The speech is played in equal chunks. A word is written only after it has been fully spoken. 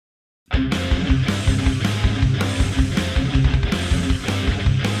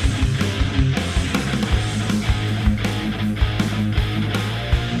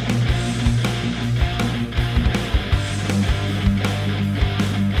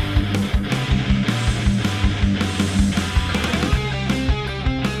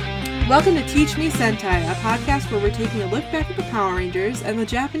Welcome to Teach Me Sentai, a podcast where we're taking a look back at the Power Rangers and the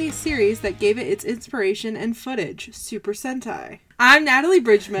Japanese series that gave it its inspiration and footage, Super Sentai. I'm Natalie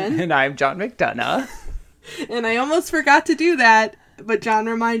Bridgman. And I'm John McDonough. And I almost forgot to do that, but John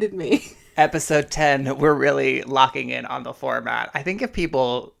reminded me. Episode 10, we're really locking in on the format. I think if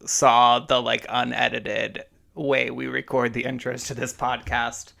people saw the unedited way we record the intros to this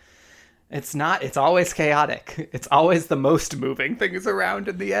podcast, it's always chaotic. It's always the most moving things around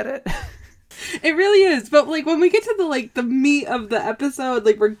in the edit. It really is. But when we get to the meat of the episode,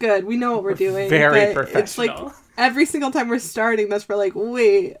 we're good. We know what we're doing. Very professional. It's every single time we're starting, that's we're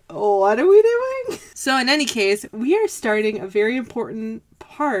wait, what are we doing? So in any case, we are starting a very important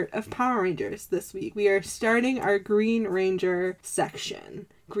part of Power Rangers this week. We are starting our Green Ranger section.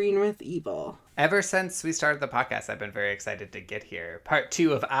 Green with Evil. Ever since we started the podcast, I've been very excited to get here. Part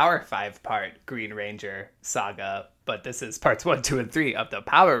 2 of our 5-part Green Ranger saga, but this is parts 1, 2, and 3 of the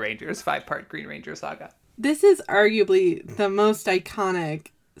Power Rangers 5-part Green Ranger saga. This is arguably the most iconic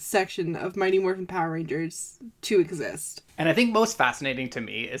section of Mighty Morphin Power Rangers to exist. And I think most fascinating to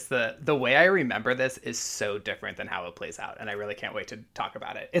me is the way I remember this is so different than how it plays out. And I really can't wait to talk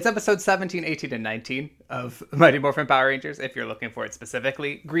about it. It's episodes 17, 18, and 19 of Mighty Morphin Power Rangers. If you're looking for it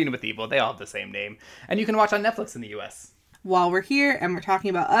specifically, Green with Evil, they all have the same name. And you can watch on Netflix in the US. While we're here and we're talking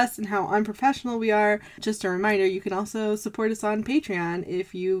about us and how unprofessional we are, just a reminder, you can also support us on Patreon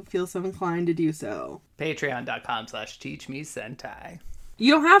if you feel so inclined to do so. Patreon.com/teachmesentai.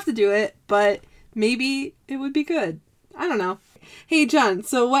 You don't have to do it, but maybe it would be good. I don't know. Hey, John,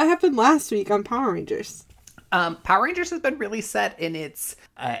 so what happened last week on Power Rangers? Power Rangers has been really set in its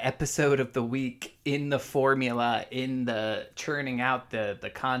episode of the week, in the formula, in the churning out the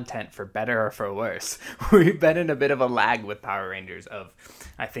content for better or for worse. We've been in a bit of a lag with Power Rangers of,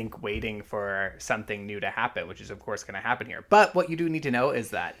 I think, waiting for something new to happen, which is, of course, going to happen here. But what you do need to know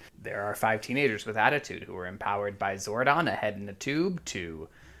is that there are 5 teenagers with attitude who are empowered by Zordon, a head in a tube, to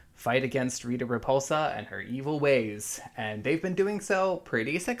fight against Rita Repulsa and her evil ways. And they've been doing so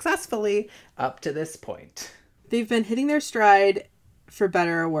pretty successfully up to this point. They've been hitting their stride, for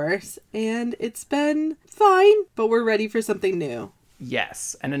better or worse, and it's been fine, but we're ready for something new.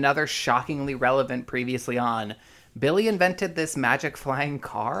 Yes, and another shockingly relevant previously on, Billy invented this magic flying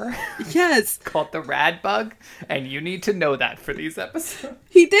car. Yes. Called the Rad Bug, and you need to know that for these episodes.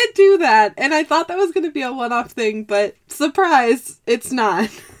 He did do that, and I thought that was going to be a one-off thing, but surprise, it's not.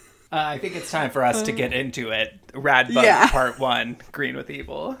 I think it's time for us to get into it. Rad Bug Part 1, Green with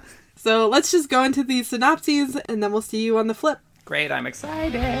Evil. So let's just go into these synopses, and then we'll see you on the flip. Great, I'm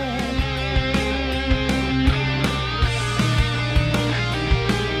excited.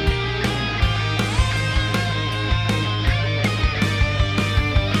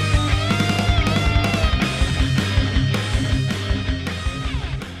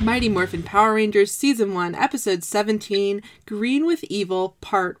 Mighty Morphin Power Rangers Season 1, Episode 17, Green with Evil,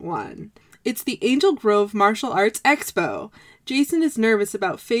 Part 1. It's the Angel Grove Martial Arts Expo. Jason is nervous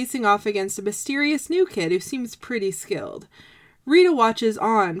about facing off against a mysterious new kid who seems pretty skilled. Rita watches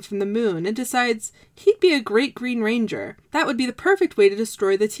on from the moon and decides he'd be a great Green Ranger. That would be the perfect way to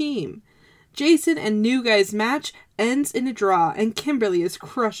destroy the team. Jason and New Guy's match ends in a draw, and Kimberly is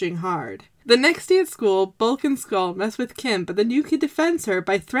crushing hard. The next day at school, Bulk and Skull mess with Kim, but the new kid defends her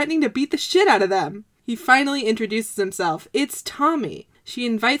by threatening to beat the shit out of them. He finally introduces himself. It's Tommy. She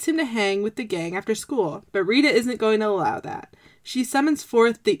invites him to hang with the gang after school, but Rita isn't going to allow that. She summons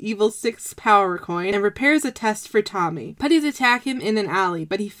forth the Evil 6 Power Coin and repairs a test for Tommy. Putties attack him in an alley,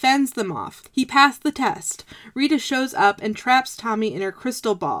 but he fends them off. He passed the test. Rita shows up and traps Tommy in her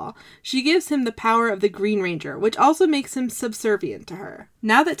crystal ball. She gives him the power of the Green Ranger, which also makes him subservient to her.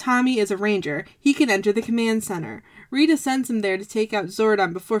 Now that Tommy is a ranger, he can enter the command center. Rita sends him there to take out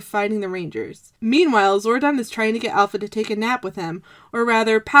Zordon before fighting the Rangers. Meanwhile, Zordon is trying to get Alpha to take a nap with him, or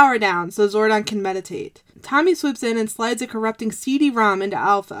rather, power down so Zordon can meditate. Tommy swoops in and slides a corrupting CD-ROM into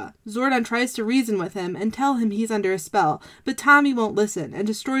Alpha. Zordon tries to reason with him and tell him he's under a spell, but Tommy won't listen and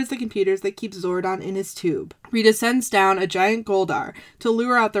destroys the computers that keep Zordon in his tube. Rita sends down a giant Goldar to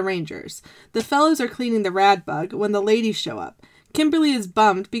lure out the Rangers. The fellows are cleaning the Rad Bug when the ladies show up. Kimberly is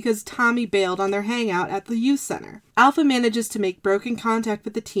bummed because Tommy bailed on their hangout at the youth center. Alpha manages to make broken contact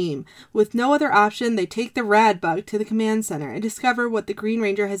with the team. With no other option, they take the Rad Bug to the command center and discover what the Green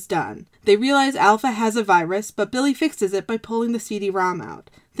Ranger has done. They realize Alpha has a virus, but Billy fixes it by pulling the CD-ROM out.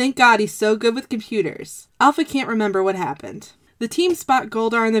 Thank God he's so good with computers. Alpha can't remember what happened. The team spot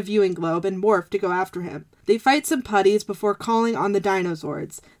Goldar in the viewing globe and morph to go after him. They fight some putties before calling on the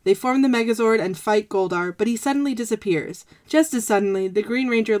Dinozords. They form the Megazord and fight Goldar, but he suddenly disappears. Just as suddenly, the Green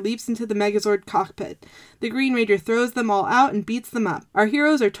Ranger leaps into the Megazord cockpit. The Green Ranger throws them all out and beats them up. Our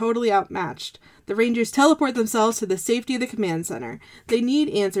heroes are totally outmatched. The Rangers teleport themselves to the safety of the command center. They need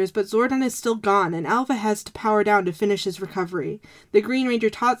answers, but Zordon is still gone, and Alpha has to power down to finish his recovery. The Green Ranger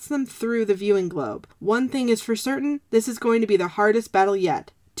taunts them through the viewing globe. One thing is for certain, this is going to be the hardest battle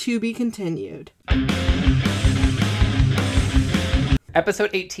yet. To be continued. Episode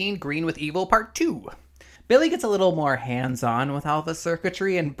 18, Green with Evil, Part 2. Billy gets a little more hands-on with Alpha's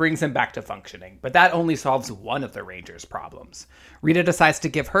circuitry and brings him back to functioning, but that only solves one of the Ranger's problems. Rita decides to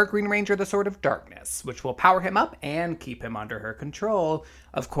give her Green Ranger the Sword of Darkness, which will power him up and keep him under her control.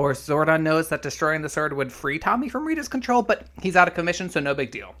 Of course, Zordon knows that destroying the sword would free Tommy from Rita's control, but he's out of commission, so no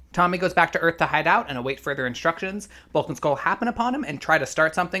big deal. Tommy goes back to Earth to hide out and await further instructions. Bulk and Skull happen upon him and try to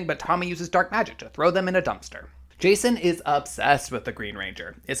start something, but Tommy uses dark magic to throw them in a dumpster. Jason is obsessed with the Green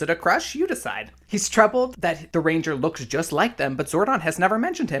Ranger. Is it a crush? You decide. He's troubled that the Ranger looks just like them, but Zordon has never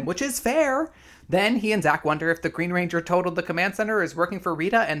mentioned him, which is fair. Then he and Zach wonder if the Green Ranger totaled the command center or is working for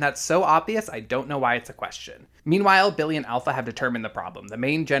Rita, and that's so obvious I don't know why it's a question. Meanwhile, Billy and Alpha have determined the problem. The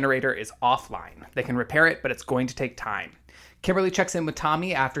main generator is offline. They can repair it, but it's going to take time. Kimberly checks in with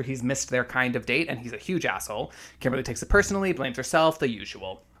Tommy after he's missed their kind of date, and he's a huge asshole. Kimberly takes it personally, blames herself, the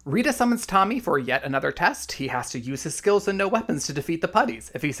usual. Rita summons Tommy for yet another test. He has to use his skills and no weapons to defeat the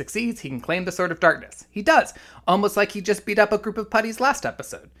putties. If he succeeds, he can claim the Sword of Darkness. He does, almost like he just beat up a group of putties last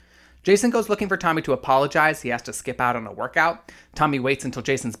episode. Jason goes looking for Tommy to apologize. He has to skip out on a workout. Tommy waits until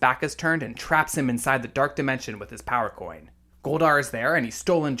Jason's back is turned and traps him inside the dark dimension with his power coin. Goldar is there, and he's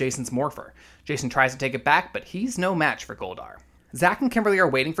stolen Jason's morpher. Jason tries to take it back, but he's no match for Goldar. Zach and Kimberly are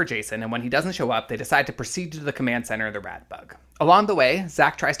waiting for Jason, and when he doesn't show up, they decide to proceed to the command center of the Radbug. Along the way,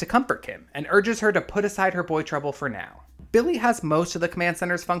 Zach tries to comfort Kim and urges her to put aside her boy trouble for now. Billy has most of the command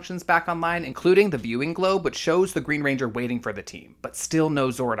center's functions back online, including the viewing globe, which shows the Green Ranger waiting for the team, but still no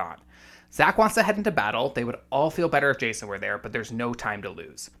Zordon. Zach wants to head into battle. They would all feel better if Jason were there, but there's no time to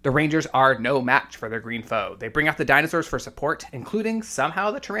lose. The Rangers are no match for their green foe. They bring out the dinosaurs for support, including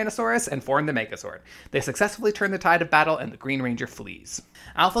somehow the Tyrannosaurus, and form the Megazord. They successfully turn the tide of battle, and the Green Ranger flees.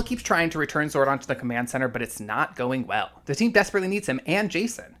 Alpha keeps trying to return Zordon to the command center, but it's not going well. The team desperately needs him and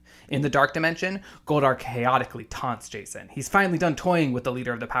Jason. In the Dark Dimension, Goldar chaotically taunts Jason. He's finally done toying with the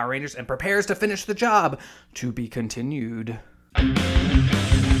leader of the Power Rangers and prepares to finish the job. To be continued.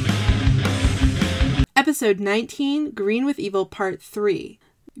 Episode 19, Green with Evil, Part 3.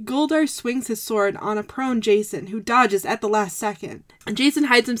 Goldar swings his sword on a prone Jason, who dodges at the last second. Jason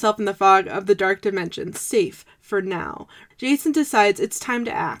hides himself in the fog of the Dark Dimension, safe for now. Jason decides it's time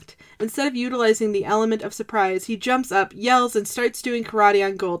to act. Instead of utilizing the element of surprise, he jumps up, yells, and starts doing karate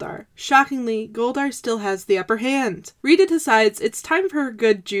on Goldar. Shockingly, Goldar still has the upper hand. Rita decides it's time for her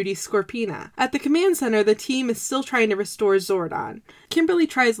good Judy Scorpina. At the command center, the team is still trying to restore Zordon. Kimberly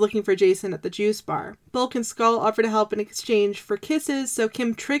tries looking for Jason at the juice bar. Bulk and Skull offer to help in exchange for kisses, so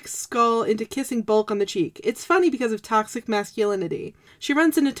Kim tricks Skull into kissing Bulk on the cheek. It's funny because of toxic masculinity. She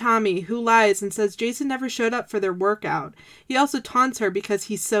runs into Tommy, who lies and says Jason never showed up for their workout. He also taunts her because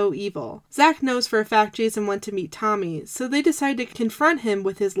he's so evil. Zach knows for a fact Jason went to meet Tommy, so they decide to confront him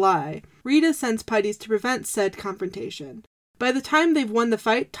with his lie. Rita sends putties to prevent said confrontation. By the time they've won the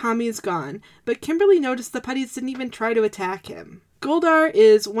fight, Tommy is gone, but Kimberly noticed the putties didn't even try to attack him. Goldar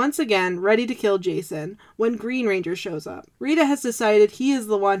is once again ready to kill Jason when Green Ranger shows up. Rita has decided he is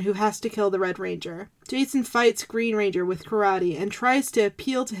the one who has to kill the Red Ranger. Jason fights Green Ranger with karate and tries to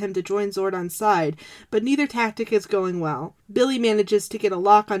appeal to him to join Zordon's side, but neither tactic is going well. Billy manages to get a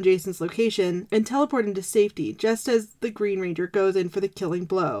lock on Jason's location and teleport him to safety just as the Green Ranger goes in for the killing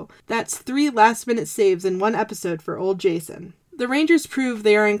blow. That's 3 last-minute saves in one episode for old Jason. The Rangers prove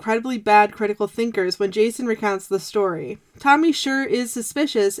they are incredibly bad critical thinkers when Jason recounts the story. Tommy sure is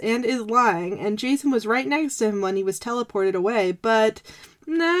suspicious and is lying, and Jason was right next to him when he was teleported away, but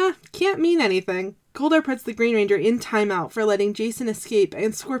nah, can't mean anything. Goldar puts the Green Ranger in timeout for letting Jason escape,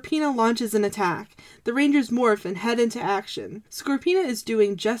 and Scorpina launches an attack. The Rangers morph and head into action. Scorpina is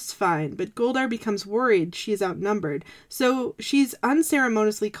doing just fine, but Goldar becomes worried she is outnumbered, so she's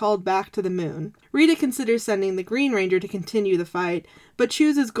unceremoniously called back to the moon. Rita considers sending the Green Ranger to continue the fight, but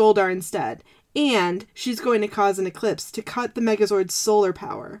chooses Goldar instead, and she's going to cause an eclipse to cut the Megazord's solar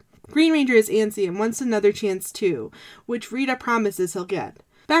power. Green Ranger is antsy and wants another chance too, which Rita promises he'll get.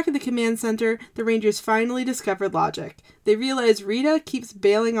 Back at the command center, the Rangers finally discover logic. They realize Rita keeps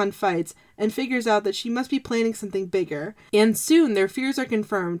bailing on fights and figures out that she must be planning something bigger. And soon their fears are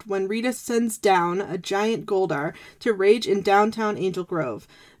confirmed when Rita sends down a giant Goldar to rage in downtown Angel Grove.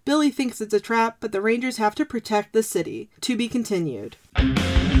 Billy thinks it's a trap, but the Rangers have to protect the city. To be continued.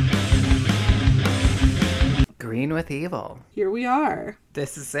 Green with evil. Here we are.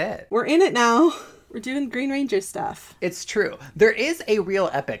 This is it. We're in it now. We're doing Green Ranger stuff. It's true. There is a real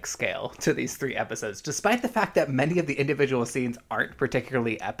epic scale to these 3 episodes, despite the fact that many of the individual scenes aren't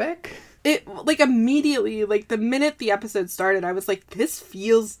particularly epic. It, immediately, the minute the episode started, I was like, this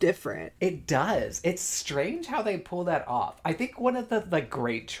feels different. It does. It's strange how they pull that off. I think one of the,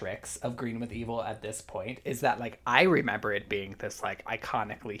 great tricks of Green with Evil at this point is that, I remember it being this,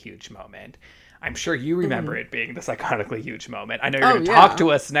 iconically huge moment. I'm sure you remember it being this iconically huge moment. I know you're going to talk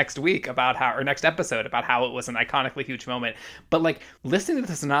to us next week or next episode about how it was an iconically huge moment. But listening to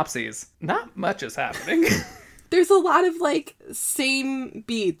the synopses, not much is happening. There's a lot of same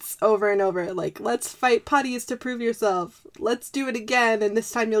beats over and over. Let's fight putties to prove yourself. Let's do it again, and this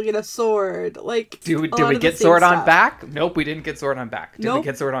time you'll get a sword. Did we get Zordon back? Nope, we didn't get Zordon back. Did we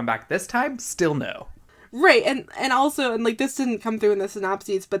get Zordon back this time? Still no. Right, and also, this didn't come through in the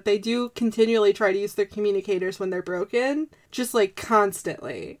synopses, but they do continually try to use their communicators when they're broken, just,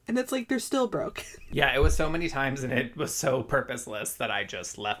 constantly. And it's they're still broken. Yeah, it was so many times, and it was so purposeless that I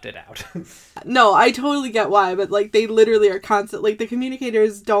just left it out. No, I totally get why, but, they literally are constant. The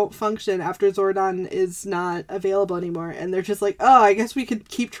communicators don't function after Zordon is not available anymore, and they're just I guess we could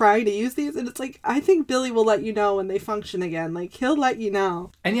keep trying to use these, and it's I think Billy will let you know when they function again. He'll let you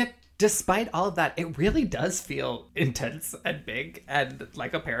know. And yet, despite all of that, it really does feel intense and big and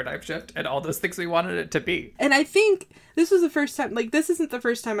like a paradigm shift and all those things we wanted it to be. And I think this was the first time, this isn't the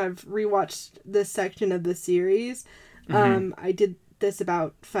first time I've rewatched this section of the series. I did this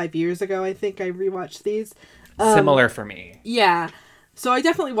about 5 years ago, I think I rewatched these. Similar for me. Yeah. So I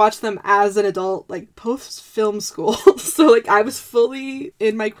definitely watched them as an adult, post-film school. So, I was fully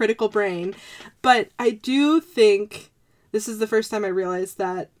in my critical brain. But I do think this is the first time I realized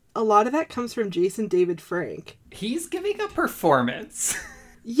that a lot of that comes from Jason David Frank. He's giving a performance.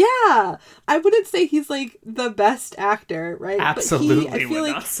 Yeah. I wouldn't say he's, the best actor, right? Absolutely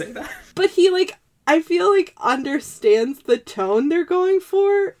would not say that. But he, I feel understands the tone they're going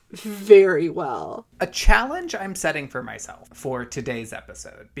for very well. A challenge I'm setting for myself for today's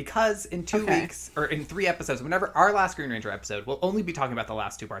episode, because in 2 weeks, or in 3 episodes, whenever our last Green Ranger episode, we'll only be talking about the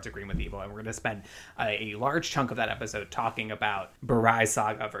last 2 parts of Green with Evil, and we're going to spend a large chunk of that episode talking about Barai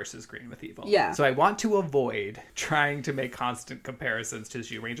Saga versus Green with Evil. Yeah. So I want to avoid trying to make constant comparisons to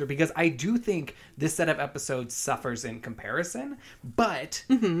Zhu Ranger, because I do think this set of episodes suffers in comparison, but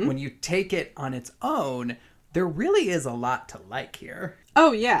when you take it on its own, there really is a lot to like here.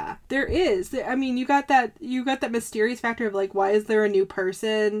 Oh yeah, there is. I mean, you got that mysterious factor of why is there a new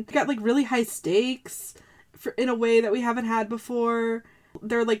person? You got really high stakes in a way that we haven't had before.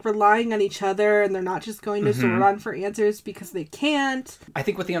 They're relying on each other, and they're not just going to Zordon for answers because they can't. I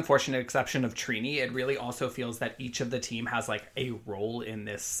think with the unfortunate exception of Trini, it really also feels that each of the team has a role in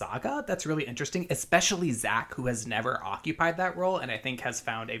this saga that's really interesting, especially Zach, who has never occupied that role, and I think has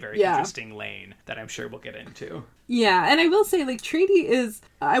found a very interesting lane that I'm sure we'll get into. Yeah, and I will say, Trini is...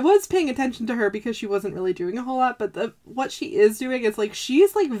 I was paying attention to her because she wasn't really doing a whole lot, but what she is doing is,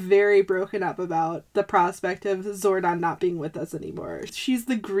 she's, very broken up about the prospect of Zordon not being with us anymore. She's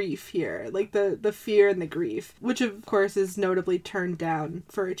the grief here, the fear and the grief, which, of course, is notably turned down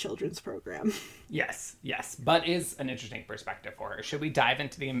for a children's program. Yes, but is an interesting perspective for her. Should we dive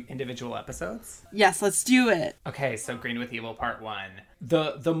into the individual episodes? Yes, let's do it. Okay, so Green with Evil Part 1.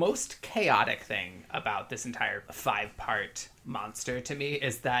 The most chaotic thing about this entire 5-part monster to me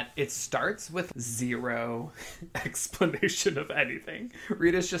is that it starts with zero explanation of anything.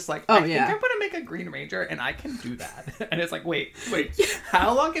 Rita's just I think I'm going to make a Green Ranger and I can do that. And it's wait,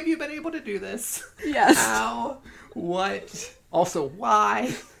 how long have you been able to do this? Yes. How? What? Also,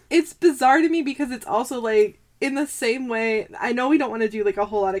 why? It's bizarre to me because it's also in the same way, I know we don't want to do a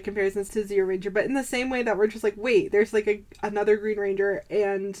whole lot of comparisons to Zero Ranger, but in the same way that we're just wait, there's another Green Ranger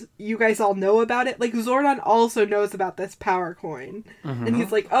and you guys all know about it. Zordon also knows about this power coin. And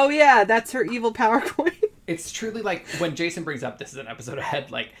he's oh yeah, that's her evil power coin. It's truly when Jason brings up this is an episode ahead,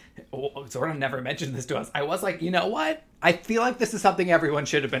 Zordon never mentioned this to us. I was you know what? I feel this is something everyone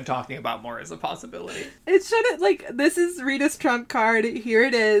should have been talking about more as a possibility. It shouldn't, this is Rita's trump card. Here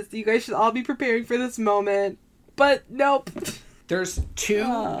it is. You guys should all be preparing for this moment. But nope. There's two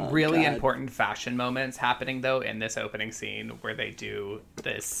really God. important fashion moments happening, though, in this opening scene where they do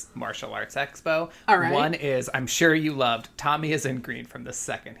this martial arts expo. All right. One is, I'm sure you loved, Tommy is in green from the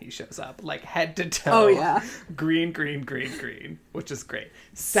second he shows up. Like, head to toe. Oh, yeah. Green, green, green, green, which is great.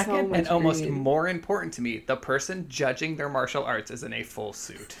 Second, much and almost green. more important to me, the person judging their martial arts is in a full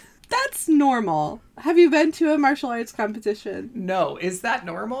suit. That's normal. Have you been to a martial arts competition? No, is that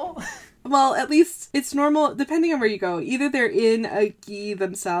normal? Well, at least it's normal depending on where you go. Either they're in a gi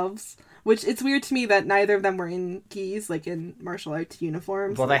themselves, which it's weird to me that neither of them were in gis, like in martial arts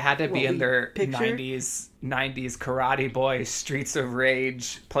uniforms. Well, they had to be in their picture. 90s Karate Boy, Streets of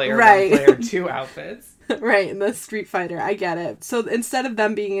Rage, Player Right. 1, Player 2 outfits. Right, in the Street Fighter. I get it. So instead of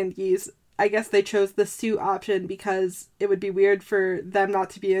them being in gis, I guess they chose the suit option because it would be weird for them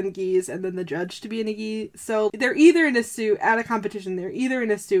not to be in gis and then the judge to be in a gi. So they're either in a suit at a competition, they're either in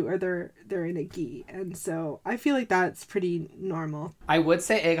a suit or they're in a gi. And so I feel like that's pretty normal. I would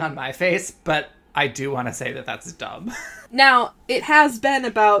say egg on my face, but I do want to say that that's dumb. Now, it has been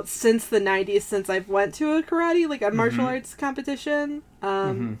about since the 90s since I've went to a karate, like a martial arts competition.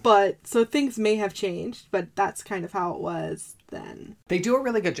 But so things may have changed, but that's kind of how it was then. They do a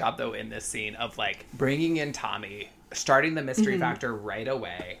really good job, though, in this scene of, like, bringing in Tommy, starting the mystery factor right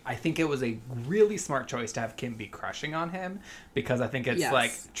away. I think it was a really smart choice to have Kim be crushing on him, because I think it's,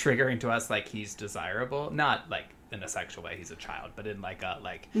 like, triggering to us, like, he's desirable. Not, like, in a sexual way, he's a child, but in, like, a,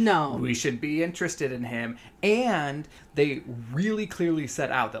 like, no, we should be interested in him. And they really clearly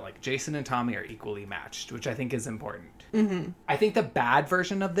set out that, like, Jason and Tommy are equally matched, which I think is important. I think the bad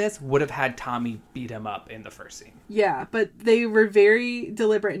version of this would have had Tommy beat him up in the first scene. Yeah, but they were very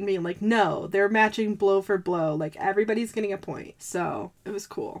deliberate in being like, no, they're matching blow for blow. Like, everybody's getting a point. So it was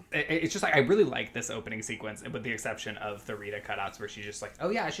cool. It's just like, I really like this opening sequence, with the exception of the Rita cutouts where she's just like,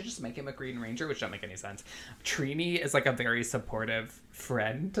 oh yeah, I should just make him a Green Ranger, which don't make any sense. Trini is like a very supportive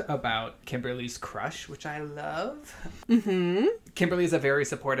friend about Kimberly's crush, which I love. Kimberly is a very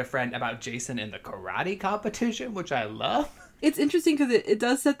supportive friend about Jason in the karate competition, which I love. It's interesting because it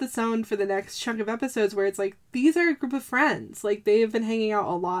does set the tone for the next chunk of episodes where it's like, these are a group of friends. Like, they have been hanging out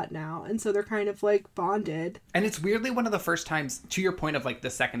a lot now. And so they're kind of, like, bonded. And it's weirdly one of the first times, to your point of, like, the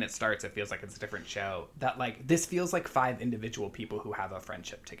second it starts, it feels like it's a different show. That, like, this feels like 5 individual people who have a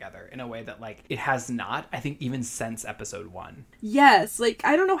friendship together in a way that, like, it has not, I think, even since episode 1. Yes. Like,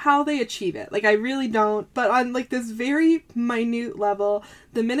 I don't know how they achieve it. Like, I really don't. But on, like, this very minute level,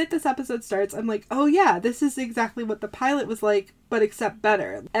 the minute this episode starts, I'm like, oh yeah, this is exactly what the pilot was like, but except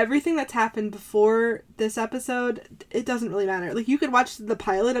better. Everything that's happened before this episode, it doesn't really matter. Like, you could watch the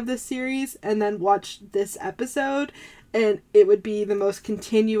pilot of this series and then watch this episode, and it would be the most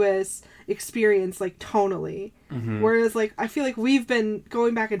continuous experience, like, tonally. Whereas, like, I feel like we've been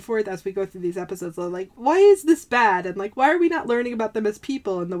going back and forth as we go through these episodes, like, why is this bad? And, like, why are we not learning about them as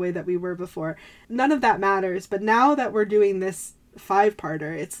people in the way that we were before? None of that matters, but now that we're doing this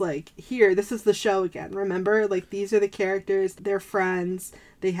 5-parter, it's like, here, this is the show again, remember? Like, these are the characters, they're friends,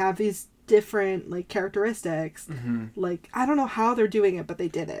 they have these different, like, characteristics. Like, I don't know how they're doing it, but they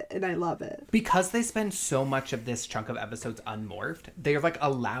did it, and I love it. Because they spend so much of this chunk of episodes unmorphed, they're, like,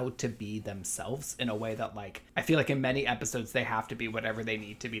 allowed to be themselves in a way that, like, I feel like in many episodes they have to be whatever they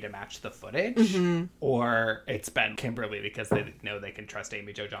need to be to match the footage, or it's been Kimberly because they know they can trust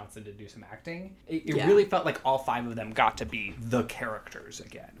Amy Jo Johnson to do some acting. It really felt like all 5 of them got to be the characters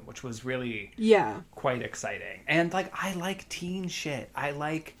again, which was really quite exciting. And, like, I like teen shit.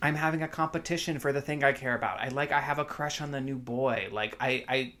 I'm having a competition for the thing I care about. I have a crush on the new boy. Like,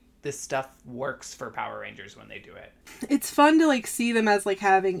 this stuff works for Power Rangers when they do it. It's fun to, like, see them as, like,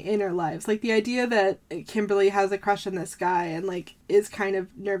 having inner lives. Like, the idea that Kimberly has a crush on this guy and, like, is kind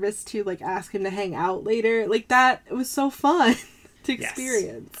of nervous to, like, ask him to hang out later. Like, that was so fun to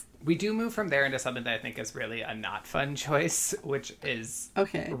experience. Yes. We do move from there into something that I think is really a not fun choice, which is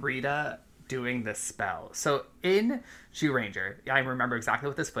Rita doing the spell. So in Zyuranger, I remember exactly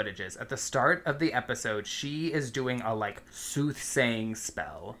what this footage is. At the start of the episode, she is doing a, like, soothsaying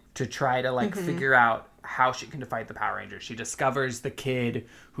spell to try to, like, figure out how she can fight the Power Rangers. She discovers the kid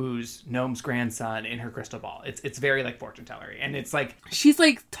who's Gnome's grandson in her crystal ball. It's very, like, fortune tellery, and it's like she's,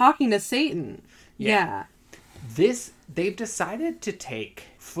 like, talking to Satan. Yeah. They've decided to take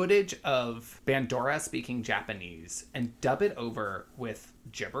footage of Bandora speaking Japanese and dub it over with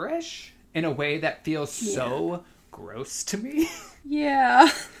gibberish in a way that feels so gross to me.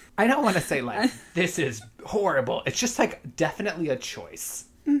 Yeah. I don't want to say, like, this is horrible. It's just, like, definitely a choice.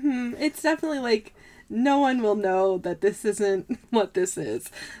 It's definitely, like, no one will know that this isn't what this is.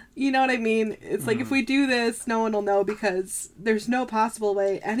 You know what I mean? It's like, if we do this, no one will know, because there's no possible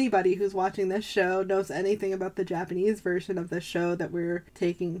way anybody who's watching this show knows anything about the Japanese version of the show that we're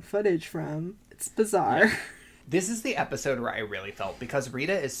taking footage from. It's bizarre. Yeah. This is the episode where I really felt, because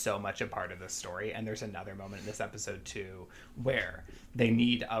Rita is so much a part of the story, and there's another moment in this episode too where they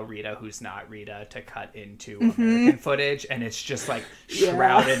need a Rita who's not Rita to cut into American footage, and it's just like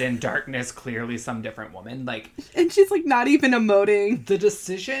shrouded in darkness, clearly some different woman. Like, and she's like not even emoting. The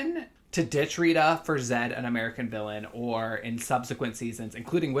decision to ditch Rita for Zed, an American villain, or in subsequent seasons,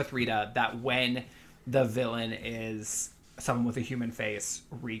 including with Rita, that when the villain is someone with a human face,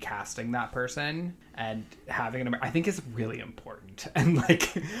 recasting that person and having an I think is really important. And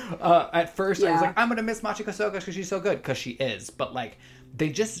like at first I was like, I'm gonna miss Machiko Soga because she's so good, because she is, but like they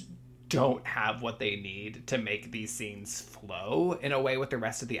just don't have what they need to make these scenes flow in a way with the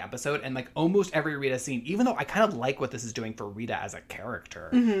rest of the episode. And like almost every Rita scene, even though I kind of like what this is doing for Rita as a character,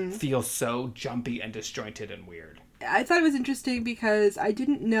 feels so jumpy and disjointed and weird. I thought it was interesting because I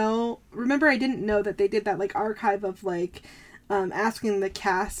didn't know that they did that like archive of like asking the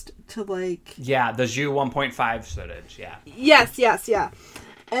cast to like... Yeah, the Zhu 1.5 footage, yeah. Yes.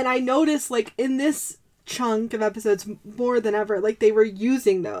 And I noticed like in this chunk of episodes more than ever, like they were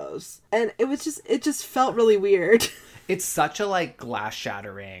using those. And it just felt really weird. It's such a like glass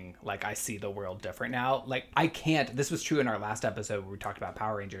shattering, like I see the world different now. Like I can't, this was true in our last episode where we talked about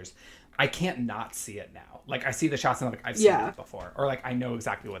Power Rangers. I can't not see it now. Like I see the shots and I'm like, I've seen it before, or like I know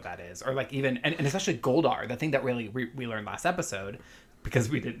exactly what that is, or like even and especially Goldar, the thing that really we learned last episode, because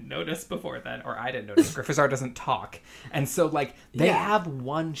we didn't notice before then, or I didn't notice. Griffizzar doesn't talk, and so like they have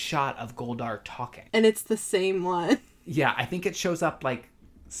one shot of Goldar talking, and it's the same one. Yeah, I think it shows up like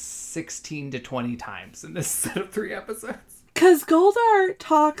 16 to 20 times in this set of 3 episodes. Because Goldar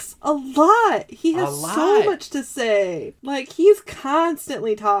talks a lot. He has so much to say. Like, he's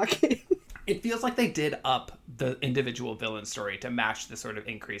constantly talking. It feels like they did up the individual villain story to match the sort of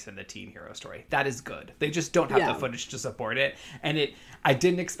increase in the teen hero story. That is good. They just don't have the footage to support it. And I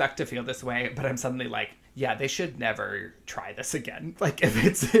didn't expect to feel this way, but I'm suddenly like, yeah, they should never try this again. Like, if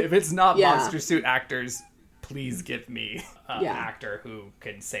it's not monster suit actors, please give me an actor who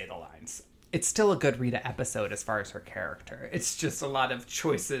can say the lines. It's still a good Rita episode as far as her character. It's just a lot of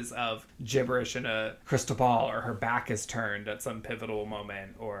choices of gibberish in a crystal ball, or her back is turned at some pivotal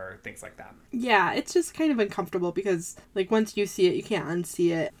moment, or things like that. Yeah, it's just kind of uncomfortable because, like, once you see it, you can't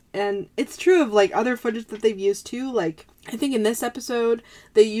unsee it. And it's true of, like, other footage that they've used, too. Like, I think in this episode,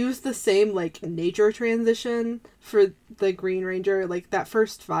 they used the same, like, nature transition for the Green Ranger, like, that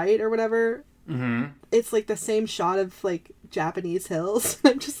first fight or whatever. Mm-hmm. It's, like, the same shot of, like, Japanese hills.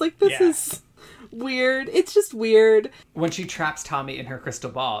 I'm just like, this is weird. It's just weird. When she traps Tommy in her crystal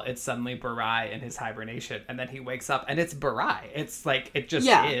ball, it's suddenly Barai in his hibernation, and then he wakes up and it's Barai. It's like, it just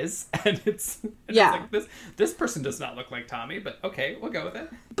is, and it's like, this person does not look like Tommy, but okay, we'll go with it.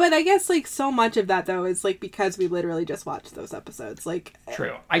 But I guess, like, so much of that, though, is, like, because we literally just watched those episodes. Like,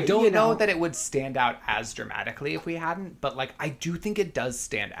 true. I don't know that it would stand out as dramatically if we hadn't, but, like, I do think it does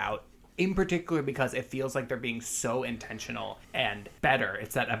stand out. In particular, because it feels like they're being so intentional and better.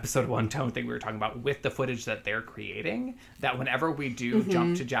 It's that episode 1 tone thing we were talking about with the footage that they're creating, that whenever we do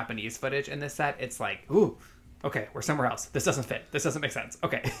jump to Japanese footage in this set, it's like, ooh, okay, we're somewhere else. This doesn't fit. This doesn't make sense.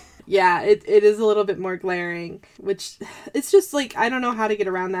 Okay. Yeah, it is a little bit more glaring, which it's just like, I don't know how to get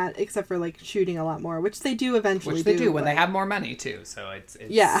around that except for like shooting a lot more, which they do eventually Which they do when they have more money too. So it's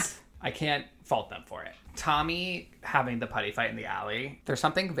I can't fault them for it. Tommy having the putty fight in the alley, there's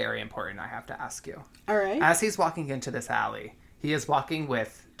something very important I have to ask you. All right. As he's walking into this alley, he is walking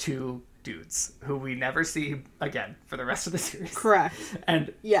with 2 dudes who we never see again for the rest of the series. Correct.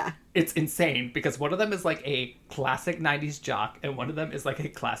 And it's insane because one of them is like a classic 90s jock and one of them is like a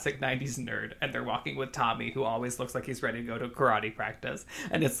classic 90s nerd, and they're walking with Tommy, who always looks like he's ready to go to karate practice.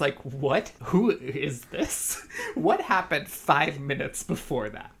 And it's like, what? Who is this? What happened 5 minutes before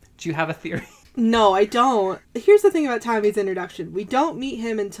that? Do you have a theory? No, I don't. Here's the thing about Tommy's introduction. We don't meet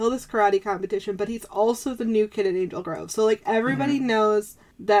him until this karate competition, but he's also the new kid at Angel Grove. So, like, everybody knows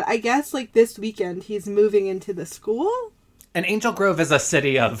that, I guess, like, this weekend he's moving into the school. And Angel Grove is a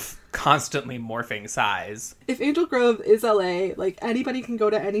city of constantly morphing size. If Angel Grove is LA, like, anybody can go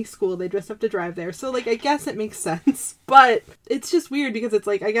to any school. They just have to drive there. So, like, I guess it makes sense. But it's just weird because it's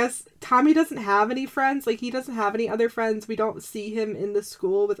like, I guess Tommy doesn't have any friends. Like, he doesn't have any other friends. We don't see him in the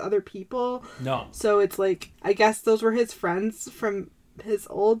school with other people. No. So it's like, I guess those were his friends from his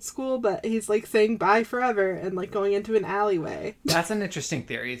old school, but he's like saying bye forever and like going into an alleyway. That's an interesting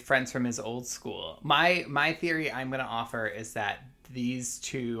theory. Friends from his old school. My theory I'm going to offer is that these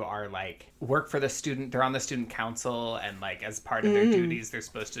two are like work for the student. They're on the student council, and like as part of their duties, they're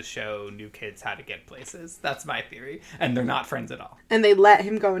supposed to show new kids how to get places. That's my theory. And they're not friends at all. And they let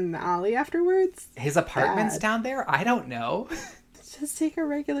him go in the alley afterwards? His apartment's down there? I don't know. Just take a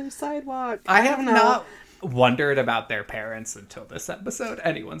regular sidewalk. I have not wondered about their parents until this episode.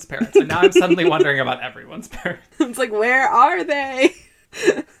 Anyone's parents. And now I'm suddenly wondering about everyone's parents. It's like, where are they?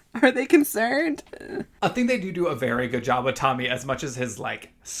 Are they concerned? I think they do a very good job with Tommy, as much as his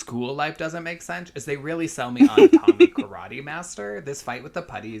like school life doesn't make sense, is they really sell me on Tommy Karate Master. This fight with the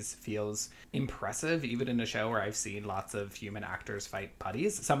putties feels impressive, even in a show where I've seen lots of human actors fight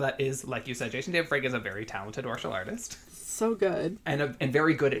putties. Some of that is, like you said, Jason David Frank is a very talented martial artist. So good. And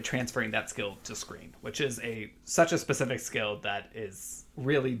very good at transferring that skill to screen, which is such a specific skill that is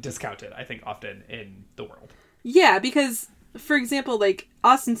really discounted, I think, often in the world. Yeah, because, for example, like,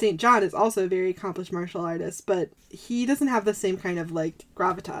 Austin St. John is also a very accomplished martial artist, but he doesn't have the same kind of, like,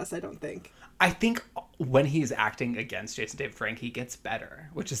 gravitas, I don't think. I think when he's acting against Jason David Frank, he gets better,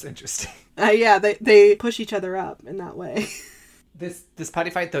 which is interesting. Yeah, they push each other up in that way. This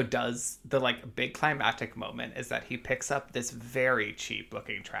putty fight, though, does the, like, big climactic moment is that he picks up this very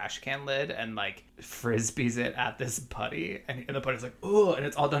cheap-looking trash can lid and, like, frisbees it at this putty. And the putty's like, ooh, and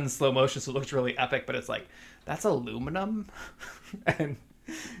it's all done in slow motion, so it looks really epic. But it's like, that's aluminum. And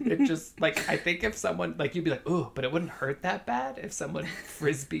it just, like, I think if someone, like, you'd be like, ooh, but it wouldn't hurt that bad if someone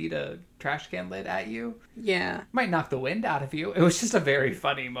frisbeed a trash can lid at you. Yeah. Might knock the wind out of you. It was just a very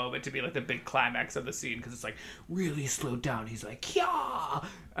funny moment to be, like, the big climax of the scene, because it's, like, really slowed down. He's like, Kya!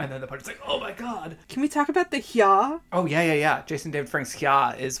 And then the part's like, oh my god. Can we talk about the Hya? Oh, yeah. Jason David Frank's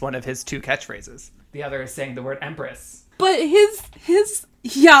Kya is one of his 2 catchphrases. The other is saying the word Empress. But his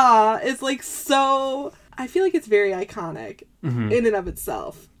Hya is, like, so... I feel like it's very iconic in and of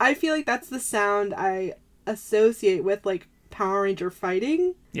itself. I feel like that's the sound I associate with, like, Power Ranger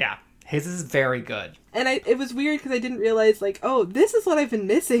fighting. Yeah, his is very good. And it was weird because I didn't realize, like, oh, this is what I've been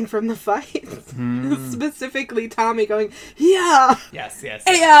missing from the fight. Specifically Tommy going, yeah! Yes.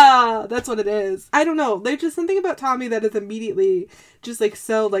 Yeah! That's what it is. I don't know. There's just something about Tommy that is immediately just, like,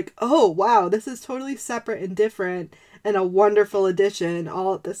 so, like, oh, wow, this is totally separate and different. And a wonderful addition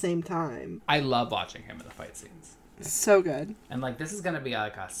all at the same time. I love watching him in the fight scenes. So good. And, like, this is going to be,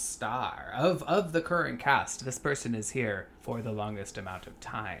 like, a star of the current cast. This person is here for the longest amount of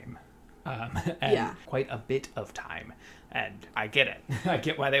time. And quite a bit of time. And I get it. I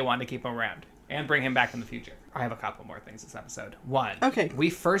get why they want to keep him around. And bring him back in the future. I have a couple more things this episode. One, we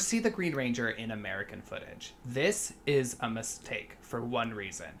first see the Green Ranger in American footage. This is a mistake for one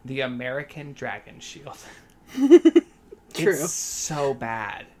reason. The American Dragon Shield. True. It's so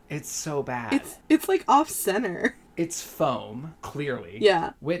bad. It's like off center. It's foam, clearly.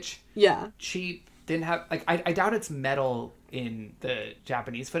 Yeah. Which cheap didn't have, like, I doubt it's metal in the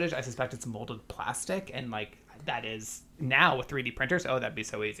Japanese footage. I suspect it's molded plastic, and like that is now with 3D printers. Oh, that'd be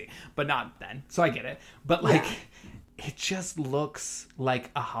so easy. But not then. So I get it. But like it just looks like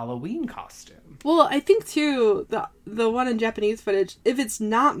a Halloween costume. Well, I think too the one in Japanese footage, if it's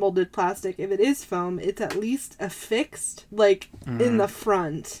not molded plastic, if it is foam, it's at least affixed like in the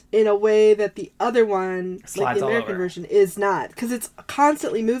front in a way that the other one, like the American version, is not, because it's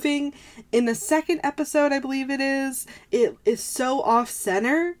constantly moving. In the second episode, I believe it is so off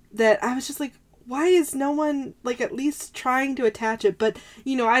center that I was just like, why is no one, like, at least trying to attach it? But,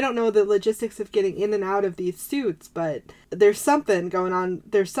 you know, I don't know the logistics of getting in and out of these suits, but there's something going on.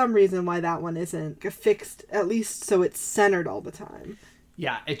 There's some reason why that one isn't fixed, at least so it's centered all the time.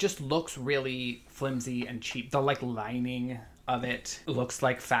 Yeah, it just looks really flimsy and cheap. The, like, lining of it looks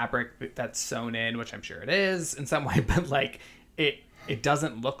like fabric that's sewn in, which I'm sure it is in some way, but, like, it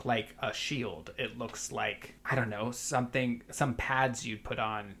doesn't look like a shield. It looks like, I don't know, some pads you'd put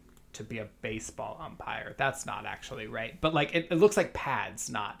on to be a baseball umpire. That's not actually right. But like it looks like pads,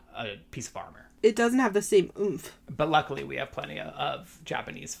 not a piece of armor. It doesn't have the same oomph. But luckily we have plenty of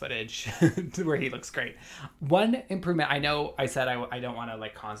Japanese footage where he looks great. One improvement, I know I said I don't want to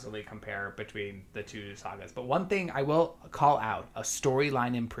like constantly compare between the two sagas, but one thing I will call out, a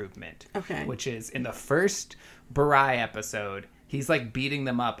storyline improvement. Okay. Which is in the first Barai episode, he's like beating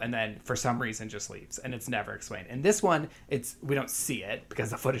them up and then for some reason just leaves, and it's never explained. In this one, we don't see it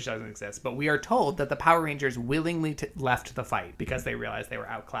because the footage doesn't exist, but we are told that the Power Rangers willingly left the fight because they realized they were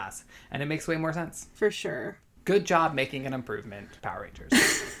outclassed, and it makes way more sense. For sure. Good job making an improvement, Power Rangers.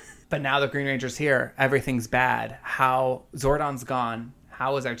 But now the Green Ranger's here, everything's bad. How Zordon's gone,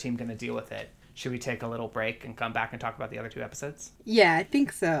 how is our team going to deal with it? Should we take a little break and come back and talk about the other 2 episodes? Yeah, I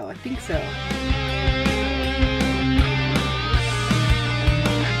think so.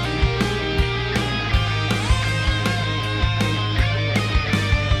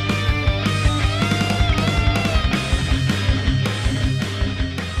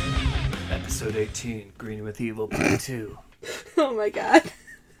 Episode 18, Greenie with Evil Part 2. Oh my god.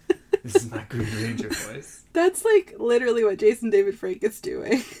 This is my Green Ranger voice. That's like literally what Jason David Frank is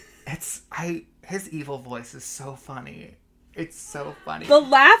doing. His evil voice is so funny. It's so funny. The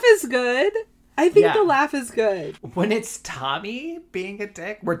laugh is good. I think the laugh is good. When it's Tommy being a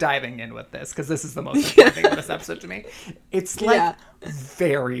dick, we're diving in with this because this is the most important thing of this episode to me. It's like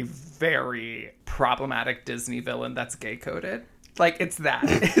very, very problematic Disney villain that's gay coded. Like it's that.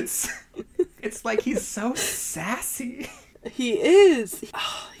 It's like he's so sassy. He is.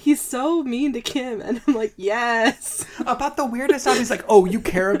 Oh, he's so mean to Kim, and I'm like, yes. About the weirdest stuff, he's like, oh, you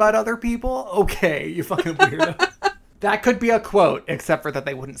care about other people? Okay, you fucking weirdo. That could be a quote, except for that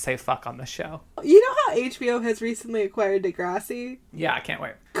they wouldn't say fuck on the show. You know how HBO has recently acquired Degrassi? Yeah, I can't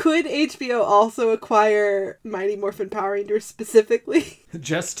wait. Could HBO also acquire Mighty Morphin Power Rangers specifically?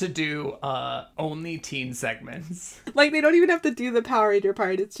 Just to do only teen segments. Like, they don't even have to do the Power Ranger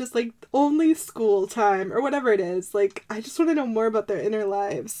part. It's just, like, only school time or whatever it is. Like, I just want to know more about their inner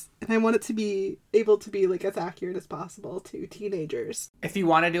lives. And I want it to be able to be, like, as accurate as possible to teenagers. If you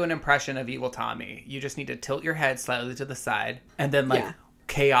want to do an impression of Evil Tommy, you just need to tilt your head slightly to the side and then, like,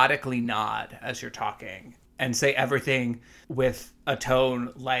 chaotically nod as you're talking. And say everything with a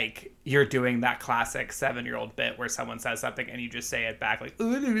tone like you're doing that classic 7-year-old bit where someone says something and you just say it back like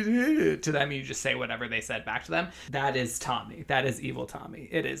to them. You just say whatever they said back to them. That is Tommy. That is Evil Tommy.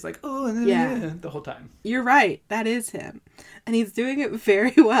 It is like, the whole time. You're right. That is him. And he's doing it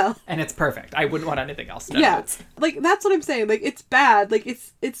very well. And it's perfect. I wouldn't want anything else. No notes. Like, that's what I'm saying. Like, it's bad. Like,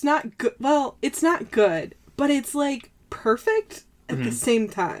 it's not good. Well, it's not good, but it's like perfect at the same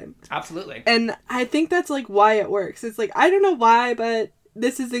time. Absolutely. And I think that's like why it works. It's like, I don't know why, but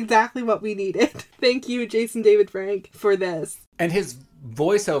this is exactly what we needed. Thank you, Jason David Frank, for this. And his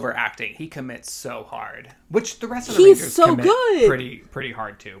voiceover acting, he commits so hard, which the rest of the Rangers so commit good. pretty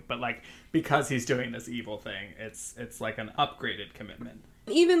hard too. But like, because he's doing this evil thing, it's like an upgraded commitment.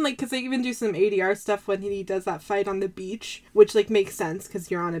 Even like, because they even do some ADR stuff when he does that fight on the beach, which like makes sense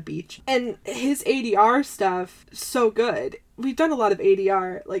because you're on a beach. And his ADR stuff, so good. We've done a lot of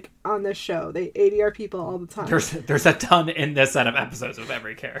ADR like on this show. They ADR people all the time. There's a ton in this set of episodes with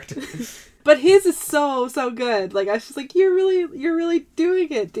every character. But his is so good. Like, I was just like, you're really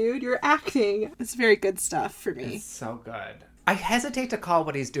doing it, dude. You're acting. It's very good stuff for me. It's so good. I hesitate to call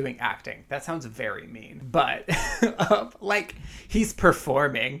what he's doing acting. That sounds very mean. But, like, he's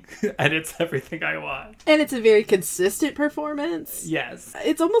performing, and it's everything I want. And it's a very consistent performance. Yes.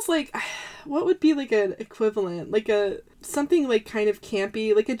 It's almost like, what would be, like, an equivalent? Like, something, like, kind of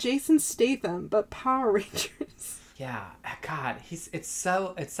campy, like a Jason Statham, but Power Rangers. Yeah, God, it's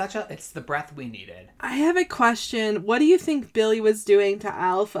the breath we needed. I have a question. What do you think Billy was doing to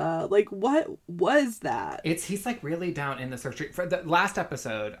Alpha? Like, what was that? He's like really down in the surgery. For the last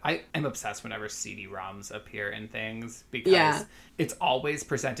episode, I am obsessed whenever CD-ROMs appear in things because it's always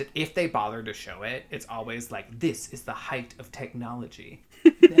presented, if they bother to show it, it's always like, this is the height of technology.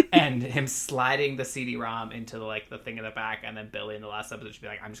 And him sliding the CD-ROM into the thing in the back, and then Billy in the last episode should be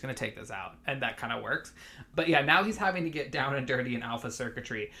like, I'm just going to take this out. And that kind of works. But yeah, now he's having to get down and dirty in Alpha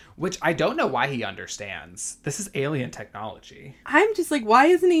circuitry, which I don't know why he understands. This is alien technology. I'm just like, why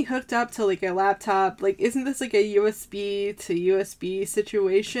isn't he hooked up to like a laptop? Like, isn't this like a USB to USB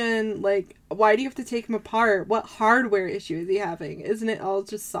situation? Like, why do you have to take him apart? What hardware issue is he having? Isn't it all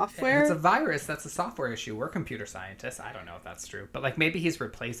just software? If it's a virus, that's a software issue. We're computer scientists. I don't know if that's true. But like, maybe he's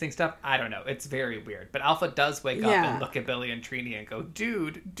replacing stuff. I don't know. It's very weird. But Alpha does wake up and look at Billy and Trini and go,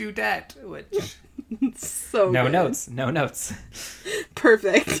 dude, dudette. Which... so no good. No notes.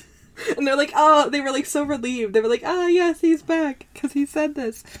 Perfect. And they're like, oh, they were like so relieved. They were like, oh yes, he's back because he said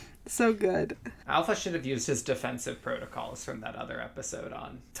this. So good. Alpha should have used his defensive protocols from that other episode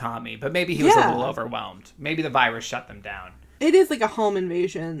on Tommy, but maybe he was a little overwhelmed. Maybe the virus shut them down. It is like a home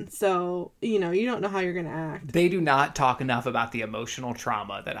invasion, so, you know, you don't know how you're going to act. They do not talk enough about the emotional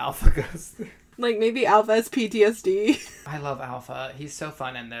trauma that Alpha goes through. Like, maybe Alpha has PTSD. I love Alpha. He's so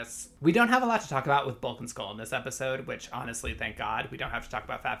fun in this. We don't have a lot to talk about with Bulk and Skull in this episode, which, honestly, thank God, we don't have to talk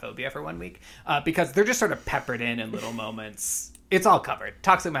about fat phobia for 1 week, because they're just sort of peppered in little moments. It's all covered.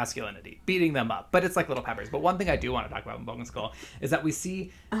 Toxic masculinity, beating them up, but it's like little peppers. But one thing I do want to talk about in Bulk and Skull is that we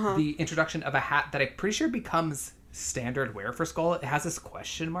see the introduction of a hat that I'm pretty sure becomes standard wear for Skull. It has this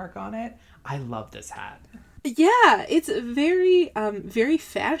question mark on it. I love this hat. Yeah, it's very, very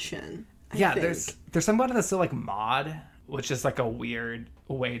fashion. I think. There's something about it that's so like mod, which is like a weird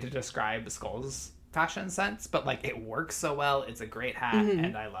way to describe Skull's fashion sense, but like it works so well. It's a great hat,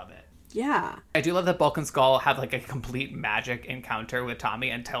 and I love it. Yeah. I do love that Bulk and Skull have like a complete magic encounter with Tommy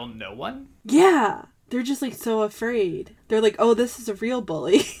and tell no one. Yeah. They're just like so afraid. They're like, oh, this is a real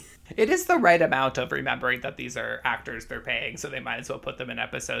bully. It is the right amount of remembering that these are actors they're paying, so they might as well put them in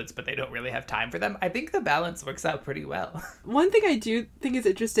episodes, but they don't really have time for them. I think the balance works out pretty well. One thing I do think is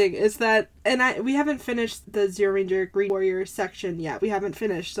interesting is that, and we haven't finished the Zero Ranger Green Warrior section yet. We haven't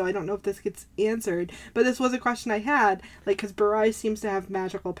finished, so I don't know if this gets answered. But this was a question I had, like, because Barai seems to have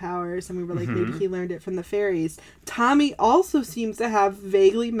magical powers, and we were like, maybe he learned it from the fairies. Tommy also seems to have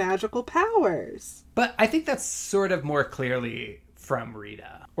vaguely magical powers. But I think that's sort of more clearly from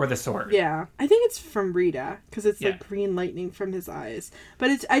Rita, or the sword. Yeah, I think it's from Rita, because it's like green lightning from his eyes. But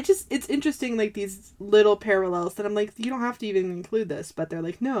it's interesting, like, these little parallels that I'm like, you don't have to even include this, but they're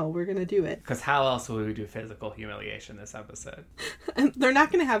like, no, we're gonna do it. Because how else will we do physical humiliation this episode? And they're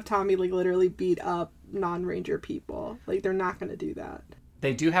not gonna have Tommy, like, literally beat up non-Ranger people. Like, they're not gonna do that.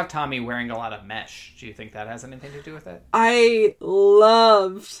 They do have Tommy wearing a lot of mesh. Do you think that has anything to do with it? I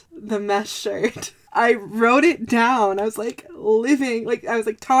loved the mesh shirt. I wrote it down. I was like,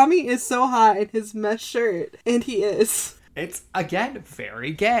 Tommy is so hot in his mesh shirt. And he is. It's, again,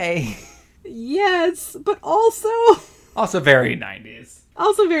 very gay. Yes, but also... Also very 90s.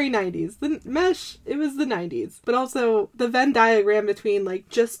 Also very 90s. The mesh, it was the 90s. But also the Venn diagram between, like,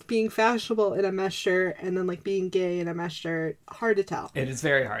 just being fashionable in a mesh shirt and then, like, being gay in a mesh shirt. Hard to tell. It is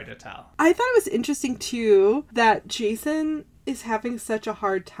very hard to tell. I thought it was interesting, too, that Jason is having such a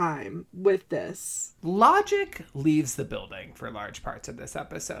hard time with this. Logic leaves the building for large parts of this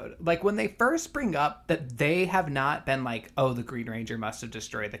episode. Like, when they first bring up that they have not been like, oh, the Green Ranger must have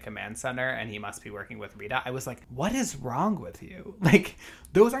destroyed the command center and he must be working with Rita, I was like, what is wrong with you? Like,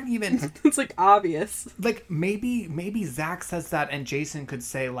 those aren't even... It's, like, obvious. Like, maybe Zach says that and Jason could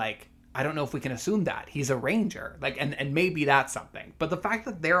say, like, I don't know if we can assume that. He's a ranger. Like, and maybe that's something. But the fact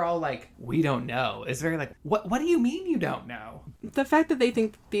that they're all like, we don't know, is very like, what do you mean you don't know? The fact that they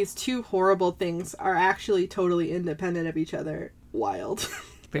think these two horrible things are actually totally independent of each other, wild.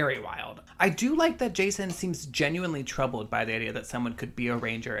 Very wild. I do like that Jason seems genuinely troubled by the idea that someone could be a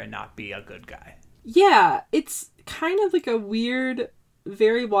ranger and not be a good guy. Yeah, it's kind of like a weird...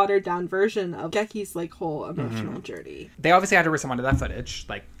 very watered down version of Geki's like whole emotional journey. They obviously had to respond to that footage.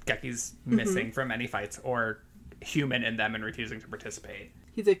 Like, Geki's missing from any fights or human in them and refusing to participate.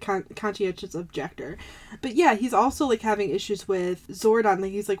 He's a conscientious objector. But yeah, he's also like having issues with Zordon.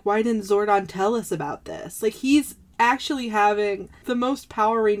 Like, he's like, why didn't Zordon tell us about this? Like, he's actually having the most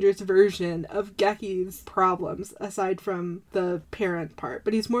Power Rangers version of Geki's problems aside from the parent part.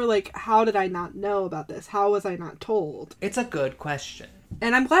 But he's more like, how did I not know about this? How was I not told? It's a good question.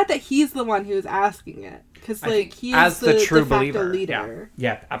 And I'm glad that he's the one who's asking it. Because, like, he is the true de facto believer. Leader.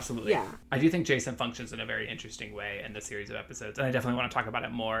 Yeah, absolutely. Yeah. I do think Jason functions in a very interesting way in the series of episodes. And I definitely want to talk about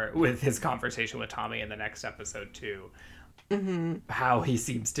it more with his conversation with Tommy in the next episode, too. How he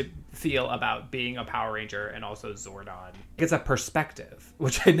seems to feel about being a Power Ranger and also Zordon. It's a perspective,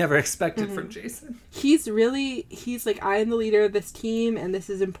 which I never expected from Jason. He's like, I am the leader of this team, and this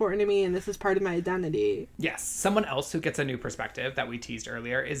is important to me, and this is part of my identity. Yes. Someone else who gets a new perspective that we teased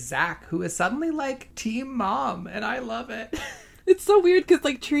earlier is Zach, who is suddenly like Team Mom, and I love it. It's so weird because,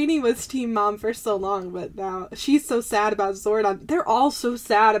 like, Trini was Team Mom for so long, but now she's so sad about Zordon. They're all so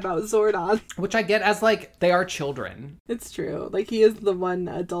sad about Zordon. Which I get as, like, they are children. It's true. Like, he is the one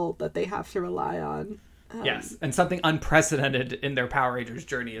adult that they have to rely on. Yes, and something unprecedented in their Power Rangers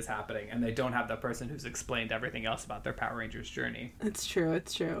journey is happening, and they don't have the person who's explained everything else about their Power Rangers journey. It's true.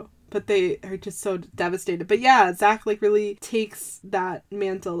 But they are just so devastated. But yeah, Zach, like, really takes that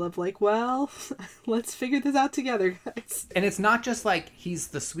mantle of, like, well, let's figure this out together, guys. And it's not just, like, he's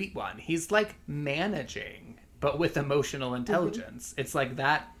the sweet one. He's, like, managing, but with emotional intelligence. It's, like,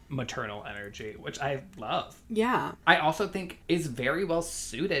 that maternal energy, which I love. Yeah. I also think is very well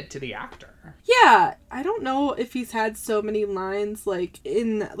suited to the actor. Yeah. I don't know if he's had so many lines, like,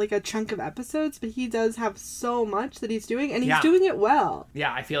 in, like, a chunk of episodes, but he does have so much that he's doing, and he's doing it well.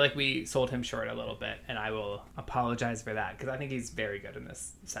 Yeah, I feel like we sold him short a little bit, and I will apologize for that, because I think he's very good in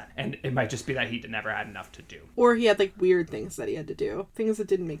this set. And it might just be that he never had enough to do. Or he had, like, weird things that he had to do. Things that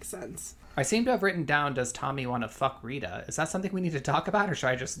didn't make sense. I seem to have written down, does Tommy want to fuck Rita? Is that something we need to talk about, or should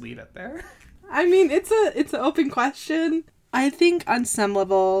I just leave it there? I mean, it's an open question. I think on some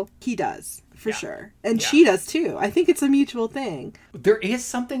level, he does, for sure. And she does, too. I think it's a mutual thing. There is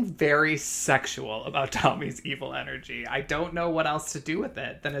something very sexual about Tommy's evil energy. I don't know what else to do with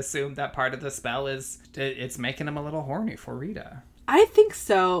it than assume that part of the spell is it's making him a little horny for Rita. I think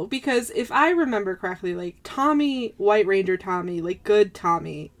so, because if I remember correctly, like, Tommy, White Ranger Tommy, like, good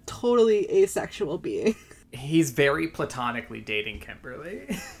Tommy, totally asexual being. He's very platonically dating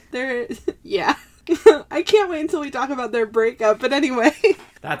Kimberly. Yeah. I can't wait until we talk about their breakup, but anyway.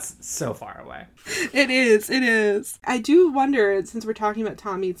 That's so far away. It is. I do wonder, since we're talking about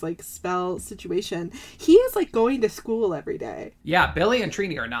Tommy's, like, spell situation, he is, like, going to school every day. Yeah, Billy and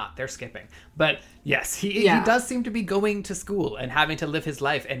Trini are not. They're skipping. But yes, he does seem to be going to school and having to live his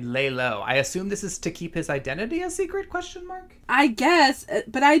life and lay low. I assume this is to keep his identity a secret, question mark? I guess,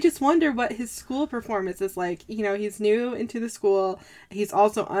 but I just wonder what his school performance is like. You know, he's new into the school. He's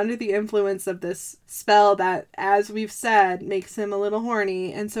also under the influence of this spell that, as we've said, makes him a little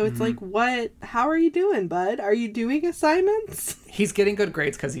horny. And so it's like, how are you doing, bud? Are you doing assignments? He's getting good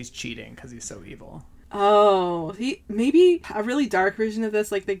grades because he's cheating, because he's so evil. Oh, maybe a really dark version of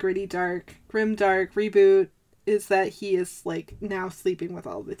this, like the grim dark reboot, is that he is, like, now sleeping with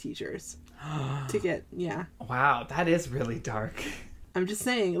all the teachers to get, yeah. Wow, that is really dark. I'm just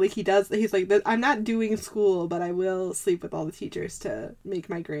saying, like, he's like, I'm not doing school, but I will sleep with all the teachers to make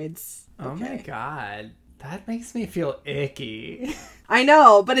my grades okay. Oh my god. That makes me feel icky. I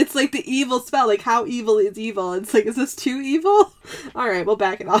know, but it's like the evil spell. Like, how evil is evil? It's like, is this too evil? All right, we'll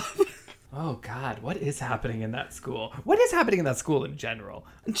back it off. Oh god, what is happening in that school? What is happening in that school in general?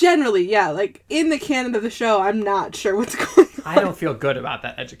 Generally, yeah. Like, in the canon of the show, I'm not sure what's going on. I don't feel good about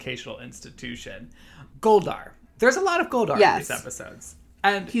that educational institution. Goldar. There's a lot of Goldar in these episodes.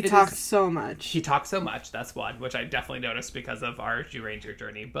 And he talks so much. He talks so much, that's one, which I definitely noticed because of our Ranger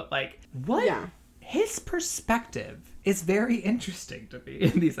journey. But, like, what? Yeah. His perspective is very interesting to me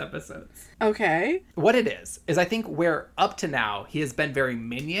in these episodes. Okay. What it is I think where up to now he has been very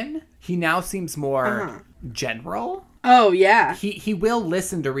minion, he now seems more general. Oh, yeah. He will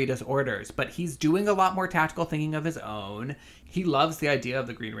listen to Rita's orders, but he's doing a lot more tactical thinking of his own. He loves the idea of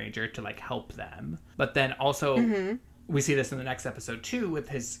the Green Ranger to, like, help them. But then also... We see this in the next episode, too, with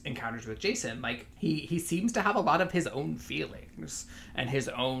his encounters with Jason. Like, he seems to have a lot of his own feelings and his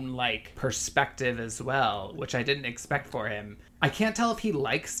own, like, perspective as well, which I didn't expect for him. I can't tell if he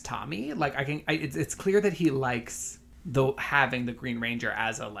likes Tommy. Like, it's clear that he likes having the Green Ranger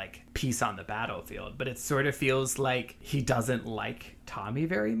as a, like, piece on the battlefield, but it sort of feels like he doesn't like Tommy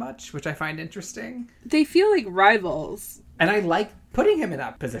very much, which I find interesting. They feel like rivals. And I like putting him in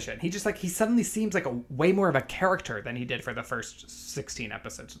that position. He suddenly seems like a way more of a character than he did for the first 16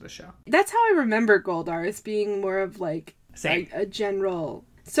 episodes of the show. That's how I remember Goldar, as being more of, like, a general.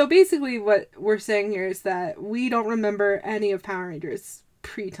 So basically what we're saying here is that we don't remember any of Power Rangers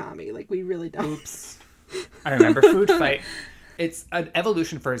pre-Tommy. Like, we really don't. Oops. I remember Food Fight. It's an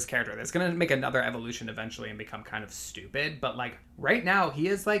evolution for his character. That's going to make another evolution eventually and become kind of stupid. But, like, right now, he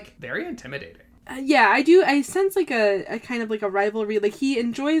is, like, very intimidating. Yeah, I do. I sense, like, a kind of, like, a rivalry. Like, he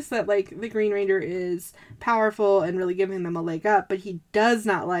enjoys that, like, the Green Ranger is powerful and really giving them a leg up, but he does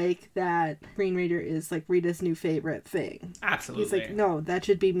not like that Green Ranger is, like, Rita's new favorite thing. Absolutely. He's like, no, that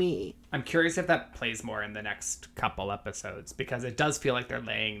should be me. I'm curious if that plays more in the next couple episodes, because it does feel like they're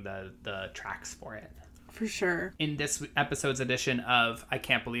laying the tracks for it. For sure. In this episode's edition of I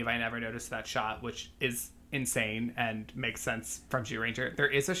Can't Believe I Never Noticed That Shot, which is insane and makes sense from Ranger, there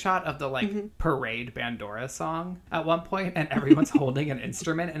is a shot of the, like, parade Bandora song at one point, and everyone's holding an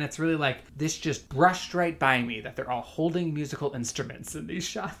instrument, and it's really like, this just brushed right by me that they're all holding musical instruments in these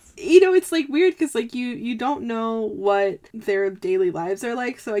shots. You know, it's, like, weird because, like, you don't know what their daily lives are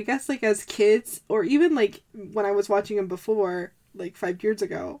like, so I guess, like, as kids, or even, like, when I was watching them before, like, 5 years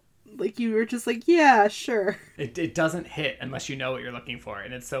ago, like, you were just like, yeah, sure. It doesn't hit unless you know what you're looking for,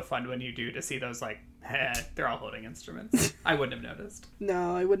 and it's so fun when you do to see those, like, they're all holding instruments. I wouldn't have noticed.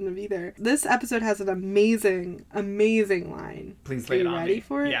 No, I wouldn't have either. This episode has an amazing, amazing line. Please lay it on me. Are you ready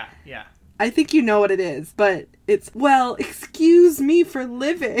for it? Yeah. I think you know what it is, but it's, well, excuse me for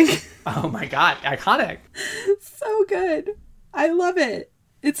living. Oh my god, iconic. So good. I love it.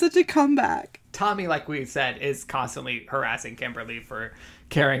 It's such a comeback. Tommy, like we said, is constantly harassing Kimberly for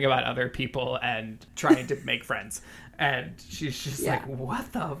caring about other people and trying to make friends. And she's just like,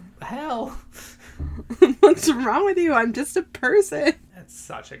 what the hell? What's wrong with you? I'm just a person. It's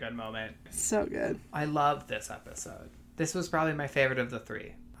such a good moment. So good. I love this episode. This was probably my favorite of the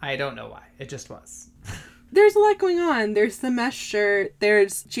three. I don't know why. It just was. There's a lot going on. There's the mesh shirt.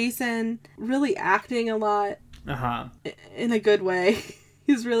 There's Jason really acting a lot. In a good way.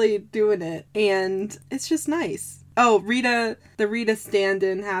 He's really doing it. And it's just nice. Oh, the Rita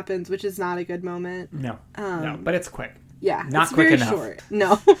stand-in happens, which is not a good moment. No, but it's quick. Yeah, not it's quick very enough. Short.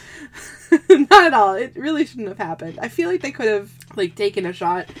 No, not at all. It really shouldn't have happened. I feel like they could have, like, taken a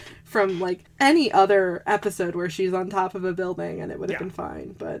shot from, like, any other episode where she's on top of a building and it would have been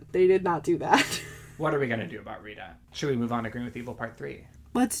fine, but they did not do that. What are we going to do about Rita? Should we move on to Green with Evil Part 3?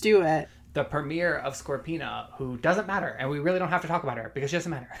 Let's do it. The premiere of Scorpina, who doesn't matter, and we really don't have to talk about her because she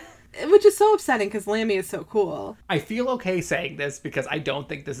doesn't matter. Which is so upsetting because Lammy is so cool. I feel okay saying this because I don't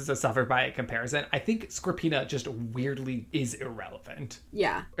think this is a suffer by it comparison. I think Scorpina just weirdly is irrelevant.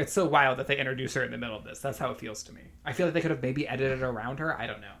 Yeah. It's so wild that they introduce her in the middle of this. That's how it feels to me. I feel like they could have maybe edited around her. I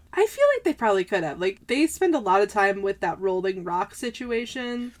don't know. I feel like they probably could have. Like, they spend a lot of time with that rolling rock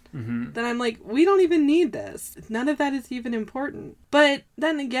situation. Mm-hmm. Then I'm like, we don't even need this. None of that is even important. But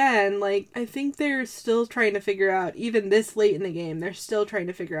then again, like, I think they're still trying to figure out, even this late in the game, they're still trying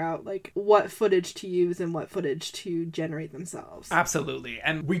to figure out, like, what footage to use and what footage to generate themselves. Absolutely.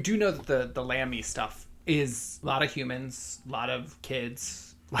 And we do know that the Lammy stuff is a lot of humans, a lot of kids,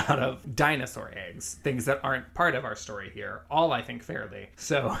 a lot of dinosaur eggs, things that aren't part of our story here, all I think fairly.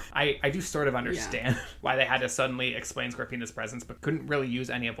 So I do sort of understand why they had to suddenly explain Scorpina's presence, but couldn't really use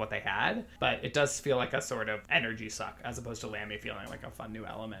any of what they had. But it does feel like a sort of energy suck, as opposed to Lammy feeling like a fun new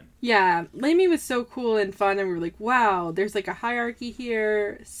element. Yeah, Lammy was so cool and fun, and we were like, wow, there's like a hierarchy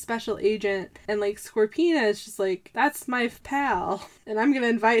here, special agent, and like Scorpina is just like, that's my pal, and I'm gonna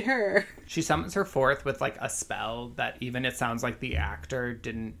invite her. She summons her forth with like a spell that even it sounds like the actor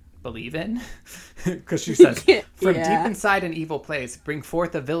didn't believe in, because she says, from deep inside an evil place, bring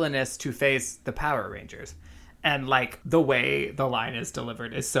forth a villainess to face the Power Rangers. And like the way the line is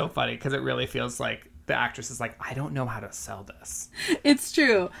delivered is so funny, because it really feels like the actress is like, I don't know how to sell this. It's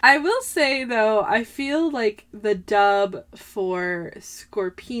true. I will say, though, I feel like the dub for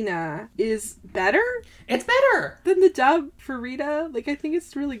Scorpina is better. It's better than the dub for Rita. Like, I think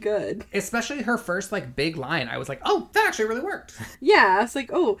it's really good. Especially her first, like, big line. I was like, oh, that actually really worked. Yeah, I was like,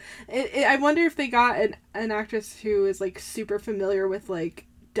 oh. I wonder if they got an actress who is, like, super familiar with, like,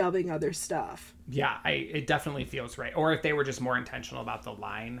 dubbing other stuff. Yeah, it definitely feels right. Or if they were just more intentional about the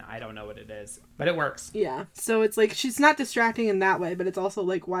line. I don't know what it is, but it works. Yeah. So it's like, she's not distracting in that way, but it's also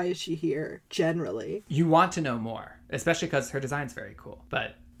like, why is she here generally? You want to know more, especially because her design's very cool.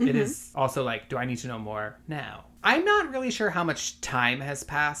 But it is also like, do I need to know more now? I'm not really sure how much time has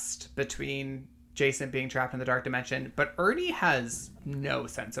passed between Jason being trapped in the dark dimension, but Ernie has no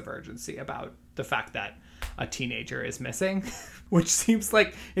sense of urgency about the fact that a teenager is missing, which seems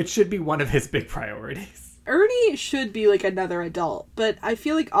like it should be one of his big priorities. Ernie should be like another adult, but I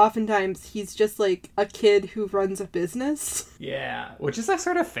feel like oftentimes he's just like a kid who runs a business. Yeah, which is a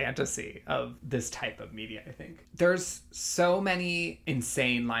sort of fantasy of this type of media, I think. There's so many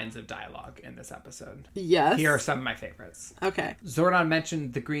insane lines of dialogue in this episode. Yes. Here are some of my favorites. Okay. Zordon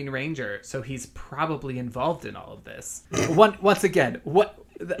mentioned the Green Ranger, so he's probably involved in all of this. Once again,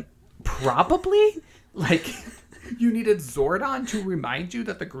 probably? Like, you needed Zordon to remind you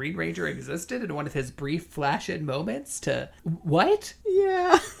that the Green Ranger existed in one of his brief flash-in moments to... What?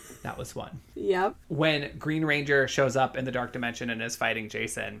 Yeah. That was one. Yep. When Green Ranger shows up in the Dark Dimension and is fighting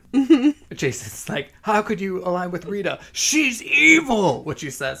Jason, Jason's like, how could you align with Rita? She's evil! Which he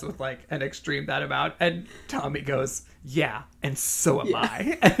says with, like, an extreme that amount. And Tommy goes, yeah, and so am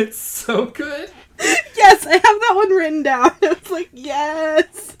I. And it's so good. Yes, I have that one written down. It's like,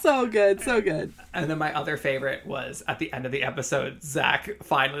 yes. So good, so good. And then my other favorite was at the end of the episode, Zach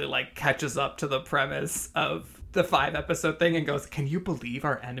finally, like, catches up to the premise of the 5-episode thing and goes, can you believe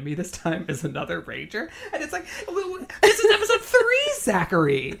our enemy this time is another Ranger? And it's like, this is episode 3,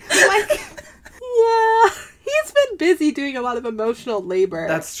 Zachary. Like, yeah, he's been busy doing a lot of emotional labor.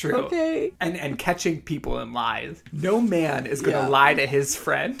 That's true. Okay. And catching people in lies. No man is going to lie to his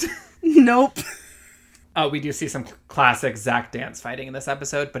friend. Nope. We do see some classic Zach dance fighting in this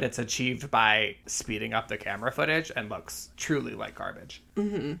episode, but it's achieved by speeding up the camera footage and looks truly like garbage.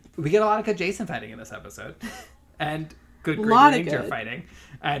 Mm-hmm. We get a lot of good Jason fighting in this episode. And good Green Ranger fighting.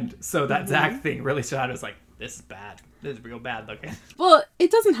 And so that Zach thing really stood out as like, this is bad. This is real bad looking. Well,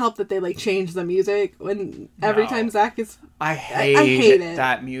 it doesn't help that they like change the music when every time Zach is... I hate it.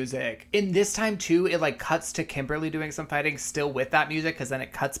 That music. In this time too, it like cuts to Kimberly doing some fighting still with that music, because then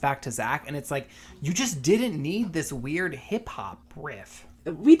it cuts back to Zach and it's like, you just didn't need this weird hip hop riff.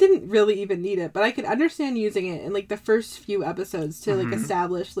 We didn't really even need it, but I could understand using it in like the first few episodes to like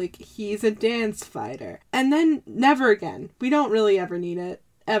establish like he's a dance fighter. And then never again. We don't really ever need it.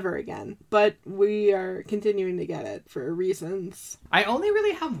 Ever again. But we are continuing to get it for reasons. I only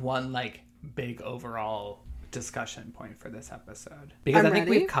really have one like big overall discussion point for this episode, because I think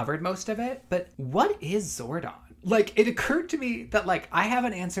we've covered most of it. But what is Zordon? Like, it occurred to me that like I have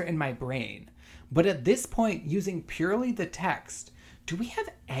an answer in my brain, but at this point, using purely the text, do we have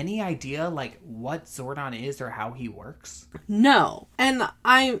any idea, like, what Zordon is or how he works? No. And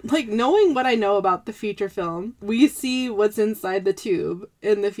I'm, like, knowing what I know about the feature film, we see what's inside the tube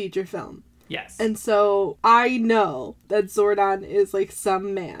in the feature film. Yes. And so I know that Zordon is like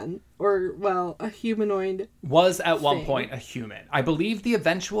some man, or, well, a humanoid. Was at one point a human. I believe the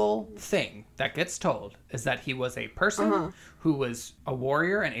eventual thing that gets told is that he was a person who was a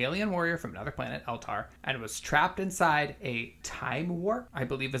warrior, an alien warrior from another planet, Eltar, and was trapped inside a time warp, I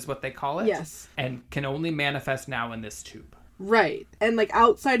believe is what they call it. Yes. And can only manifest now in this tube. Right. And, like,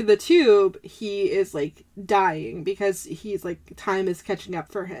 outside of the tube, he is, like, dying because he's, like, time is catching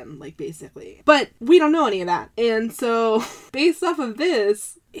up for him, like, basically. But we don't know any of that. And so, based off of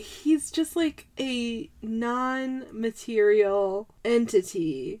this, he's just, like, a non-material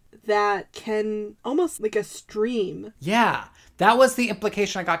entity that can almost, like, a stream. Yeah. That was the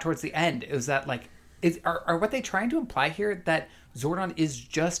implication I got towards the end. It was that, like, are what they trying to imply here that Zordon is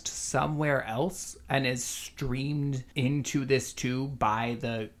just somewhere else and is streamed into this tube by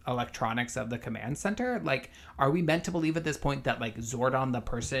the electronics of the command center? Like, are we meant to believe at this point that, like, Zordon, the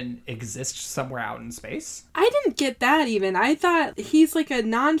person, exists somewhere out in space? I didn't get that even. I thought he's like a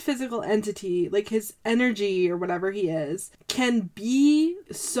non-physical entity, like his energy or whatever he is, can be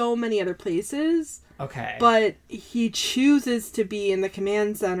so many other places. Okay. But he chooses to be in the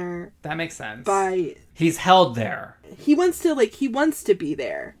command center. That makes sense. He's held there. He wants to be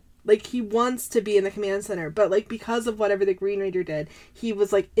there. Like, he wants to be in the command center. But, like, because of whatever the Green Ranger did, he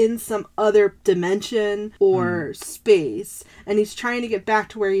was, like, in some other dimension or space. And he's trying to get back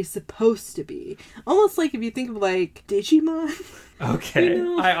to where he's supposed to be. Almost like if you think of, like, Digimon. Okay. You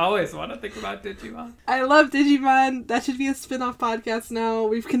know? I always want to think about Digimon. I love Digimon. That should be a spin-off podcast now.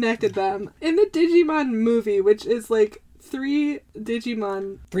 We've connected them. In the Digimon movie, which is, like, three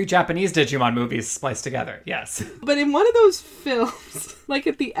Japanese Digimon movies spliced together. Yes. But in one of those films, like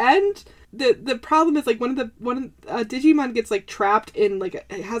at the end, the problem is like one of Digimon gets like trapped in like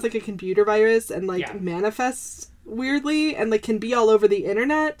it has like a computer virus and like manifests weirdly and like can be all over the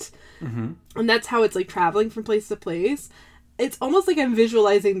internet. Mm-hmm. And that's how it's like traveling from place to place. It's almost like I'm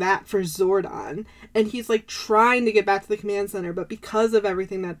visualizing that for Zordon. And he's, like, trying to get back to the command center. But because of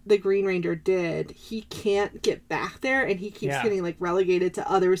everything that the Green Ranger did, he can't get back there. And he keeps getting, like, relegated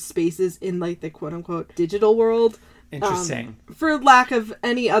to other spaces in, like, the quote-unquote digital world. Interesting. For lack of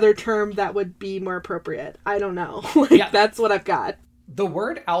any other term that would be more appropriate. I don't know. That's what I've got. The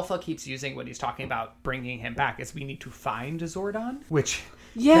word Alpha keeps using when he's talking about bringing him back is we need to find Zordon, which...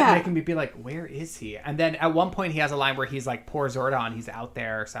 Yeah. Making me be like, where is he? And then at one point he has a line where he's like, poor Zordon, he's out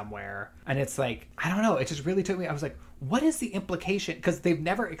there somewhere. And it's like, I don't know. It just really took me. I was like, what is the implication? Because they've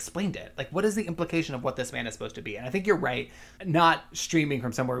never explained it. Like, what is the implication of what this man is supposed to be? And I think you're right. Not streaming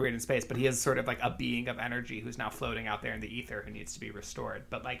from somewhere weird in space, but he is sort of like a being of energy who's now floating out there in the ether who needs to be restored.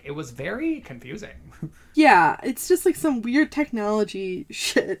 But like, it was very confusing. Yeah, it's just like some weird technology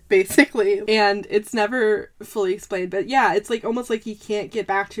shit, basically. And it's never fully explained. But yeah, it's like almost like he can't get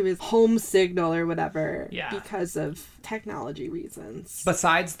back to his home signal or whatever because of technology reasons.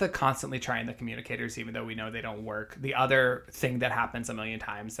 Besides the constantly trying the communicators, even though we know they don't work, the other thing that happens a million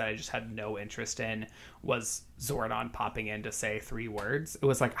times that I just had no interest in was Zordon popping in to say 3 words. It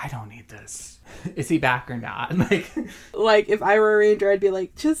was like, I don't need this. Is he back or not? Like if I were a ranger, I'd be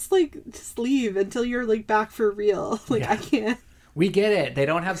like, just leave until you're like back for real. Like I can't. We get it. They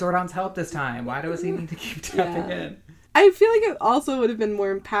don't have Zordon's help this time. Why does he need to keep tapping in? I feel like it also would have been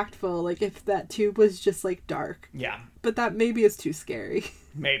more impactful, like, if that tube was just, like, dark. Yeah. But that maybe is too scary.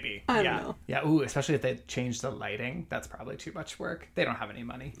 Maybe. I don't know. Yeah, ooh, especially if they change the lighting. That's probably too much work. They don't have any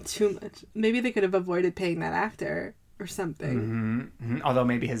money. Too much. Maybe they could have avoided paying that actor or something. Mm-hmm. Mm-hmm. Although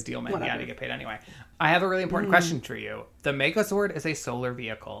maybe his deal meant he had to get paid anyway. I have a really important question for you. The Megazord is a solar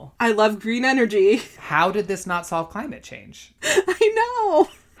vehicle. I love green energy. How did this not solve climate change? I know.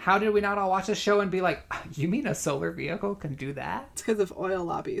 How did we not all watch this show and be like, you mean a solar vehicle can do that? It's because of oil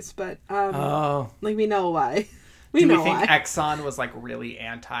lobbies, but like we know why. Do we think Exxon was like really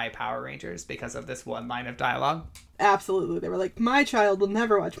anti-Power Rangers because of this one line of dialogue? Absolutely. They were like, my child will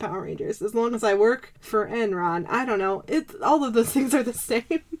never watch Power Rangers as long as I work for Enron. I don't know. All of those things are the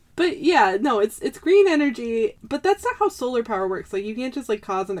same. But yeah, no, it's green energy, but that's not how solar power works. Like, you can't just like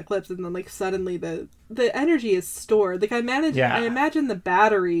cause an eclipse and then like suddenly the energy is stored. Like I imagine the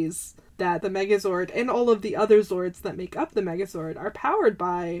batteries that the Megazord and all of the other Zords that make up the Megazord are powered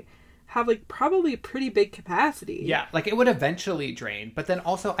by have like probably a pretty big capacity. Yeah, like it would eventually drain, but then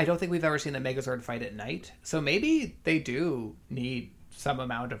also I don't think we've ever seen the Megazord fight at night. So maybe they do need some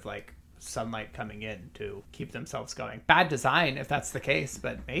amount of like sunlight coming in to keep themselves going. Bad design if that's the case,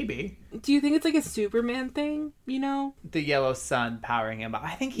 but maybe. Do you think it's like a Superman thing, you know? The yellow sun powering him up.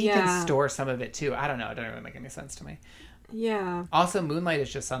 I think he can store some of it too. I don't know. It doesn't really make any sense to me. Yeah. Also, moonlight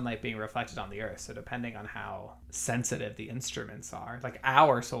is just sunlight being reflected on the earth. So depending on how sensitive the instruments are, like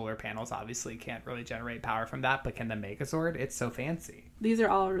our solar panels obviously can't really generate power from that, but can the Megazord? It's so fancy. These are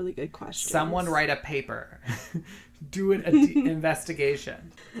all really good questions. Someone write a paper. Do an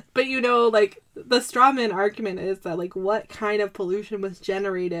investigation. But you know, like, the strawman argument is that, like, what kind of pollution was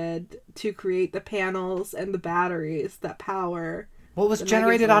generated to create the panels and the batteries that power... Well, it was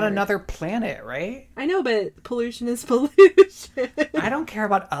generated on another planet, right? I know, but pollution is pollution. I don't care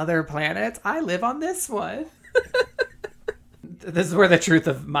about other planets. I live on this one. This is where the truth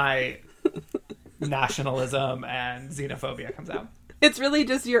of my nationalism and xenophobia comes out. It's really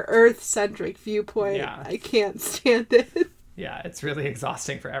just your Earth-centric viewpoint. Yeah. I can't stand it. Yeah, it's really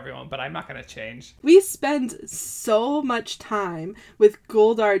exhausting for everyone, but I'm not going to change. We spend so much time with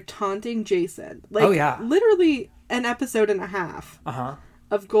Goldar taunting Jason. Like, oh, yeah. Literally an episode and a half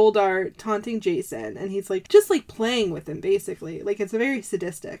of Goldar taunting Jason. And he's, like, just, like, playing with him, basically. Like, it's very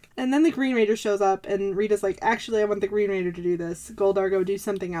sadistic. And then the Green Ranger shows up, and Rita's like, actually, I want the Green Ranger to do this. Goldar, go do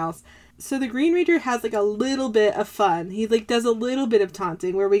something else. So the Green Ranger has, like, a little bit of fun. He, like, does a little bit of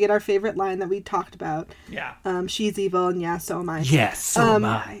taunting where we get our favorite line that we talked about. Yeah. She's evil, and yeah, so am I. Yes, so am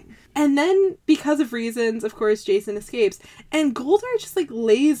I. And then, because of reasons, of course, Jason escapes. And Goldar just, like,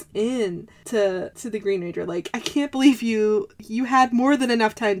 lays in to the Green Ranger. Like, I can't believe you had more than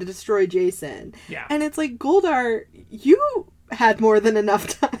enough time to destroy Jason. Yeah. And it's like, Goldar, you had more than enough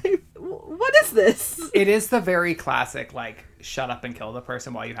time. What is this? It is the very classic, like, shut up and kill the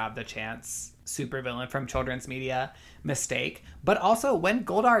person while you have the chance supervillain from children's media mistake. But also, when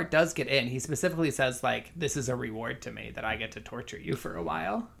Goldar does get in, he specifically says, like, this is a reward to me that I get to torture you for a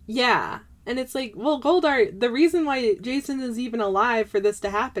while. Yeah. And it's like, well, Goldar, the reason why Jason is even alive for this to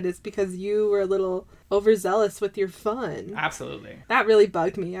happen is because you were a little overzealous with your fun. Absolutely. That really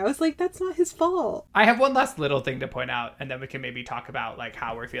bugged me. I was like, that's not his fault. I have one last little thing to point out, and then we can maybe talk about, like,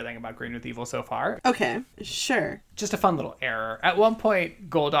 how we're feeling about Green with Evil so far. Okay, sure. Just a fun little error. At one point,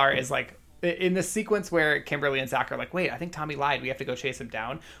 Goldar is, like, in the sequence where Kimberly and Zach are like, wait, I think Tommy lied. We have to go chase him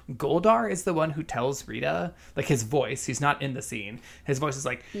down. Goldar is the one who tells Rita, like, his voice. He's not in the scene. His voice is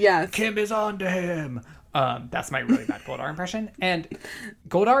like, yes, Kim is on to him. That's my really bad Goldar impression. And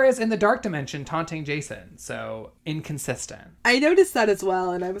Goldar is in the dark dimension taunting Jason. So inconsistent. I noticed that as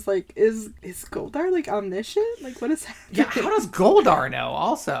well. And I was like, is Goldar, like, omniscient? Like, what is happening? Yeah, how does Goldar know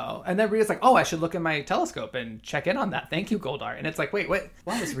also? And then Rita's like, oh, I should look in my telescope and check in on that. Thank you, Goldar. And it's like, wait, what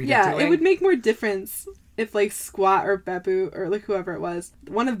was Rita doing? Yeah, it would make more difference if, like, Squat or Beppu or, like, whoever it was,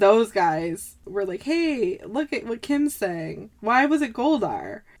 one of those guys were like, hey, look at what Kim's saying. Why was it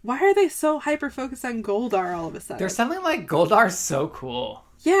Goldar? Why are they so hyper-focused on Goldar all of a sudden? They're suddenly like, Goldar's so cool.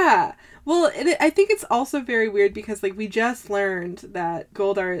 Yeah. Well, I think it's also very weird because, like, we just learned that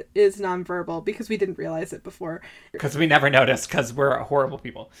Goldar is nonverbal because we didn't realize it before. Because we never noticed because we're horrible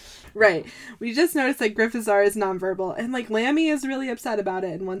people. Right. We just noticed that Griffizzar is nonverbal. And, like, Lammy is really upset about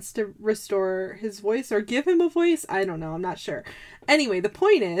it and wants to restore his voice or give him a voice. I don't know. I'm not sure. Anyway, the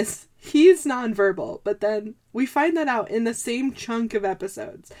point is, he's nonverbal. But then we find that out in the same chunk of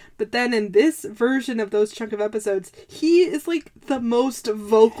episodes. But then in this version of those chunk of episodes, he is, like, the most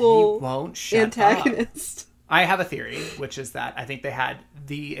vocal antagonist. I have a theory, which is that I think they had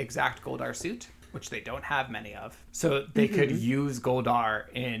the exact Goldar suit, which they don't have many of. So they could use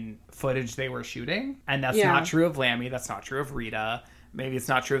Goldar in footage they were shooting. And that's not true of Lammy. That's not true of Rita. Maybe it's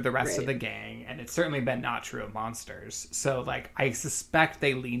not true of the rest of the gang. And it's certainly been not true of Monsters. So, like, I suspect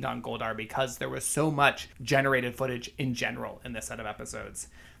they leaned on Goldar because there was so much generated footage in general in this set of episodes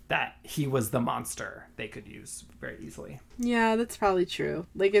that he was the monster they could use very easily. Yeah, that's probably true.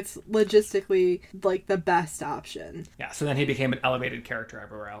 Like, it's logistically, like, the best option. Yeah, so then he became an elevated character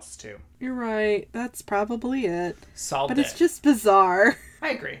everywhere else, too. You're right. That's probably it. Solved it. But it's just bizarre.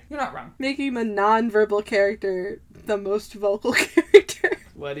 I agree. You're not wrong. Making him a non-verbal character the most vocal character.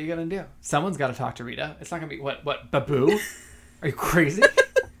 What are you going to do? Someone's got to talk to Rita. It's not going to be, what, Babu? Are you crazy?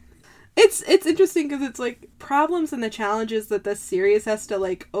 It's interesting because it's, like, problems and the challenges that this series has to,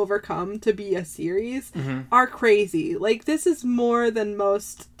 like, overcome to be a series are crazy. Like, this is more than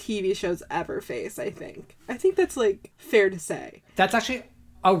most TV shows ever face, I think. I think that's, like, fair to say. That's actually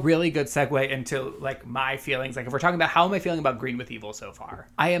a really good segue into, like, my feelings. Like, if we're talking about how am I feeling about Green with Evil so far,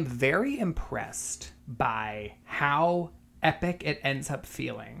 I am very impressed by how epic it ends up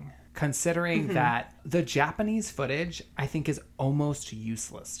feeling. Considering that the Japanese footage, I think, is almost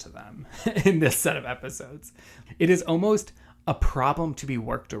useless to them in this set of episodes. It is almost a problem to be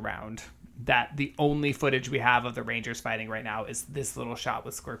worked around that the only footage we have of the Rangers fighting right now is this little shot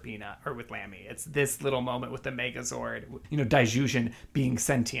with Scorpina, or with Lammy. It's this little moment with the Megazord, Daijujin being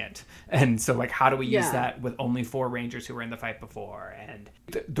sentient. And so, like, how do we use that with only 4 Rangers who were in the fight before? And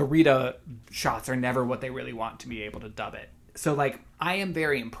the Rita shots are never what they really want to be able to dub it. So, like, I am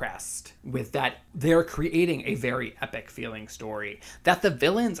very impressed with that. They're creating a very epic feeling story that the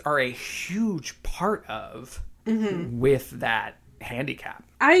villains are a huge part of with that handicap.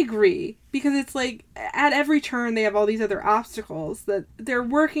 I agree, because it's like at every turn they have all these other obstacles that they're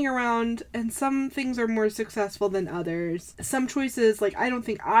working around, and some things are more successful than others. Some choices, like, I don't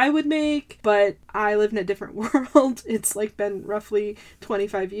think I would make, but I live in a different world. It's like been roughly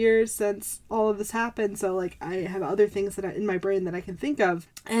 25 years since all of this happened, so like I have other things that in my brain that I can think of.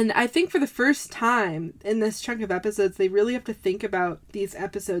 And I think for the first time in this chunk of episodes, they really have to think about these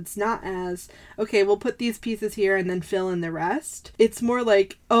episodes not as, okay, we'll put these pieces here and then fill in the rest. It's more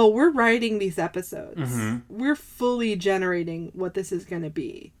like, oh, we're writing these episodes. We're fully generating what this is going to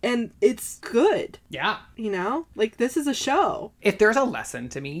be. And it's good. Yeah. Like, this is a show. If there's a lesson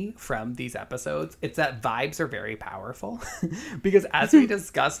to me from these episodes, it's that vibes are very powerful. Because as we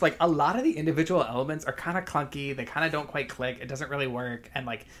discussed, like, a lot of the individual elements are kind of clunky. They kind of don't quite click. It doesn't really work. And,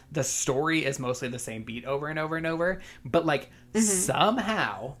 like, the story is mostly the same beat over and over and over. But, like,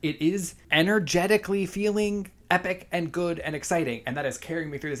 somehow it is energetically feeling epic and good and exciting, and that is carrying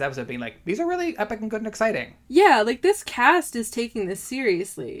me through this episode, being like, these are really epic and good and exciting. Yeah, like, this cast is taking this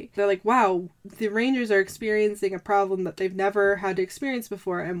seriously. They're like, wow, the Rangers are experiencing a problem that they've never had to experience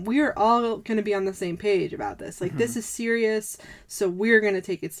before, and we're all going to be on the same page about this. Like, this is serious, so we're going to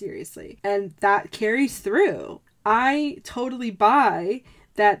take it seriously. And that carries through. I totally buy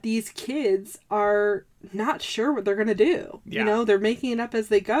that these kids are not sure what they're gonna do. Yeah. They're making it up as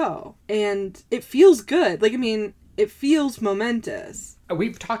they go, and it feels good. Like, I mean, it feels momentous.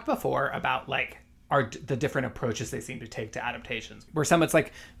 We've talked before about, like, the different approaches they seem to take to adaptations, where some it's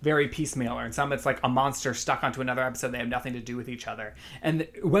like very piecemeal, or in some it's like a monster stuck onto another episode. They have nothing to do with each other. And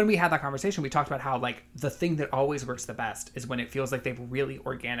when we had that conversation, we talked about how, like, the thing that always works the best is when it feels like they've really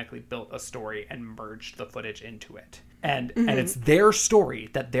organically built a story and merged the footage into it. And it's their story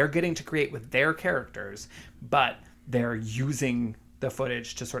that they're getting to create with their characters, but they're using the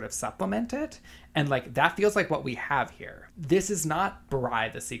footage to sort of supplement it. And, like, that feels like what we have here. This is not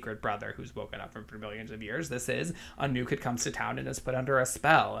Barai, the secret brother who's woken up for millions of years. This is a new kid comes to town and is put under a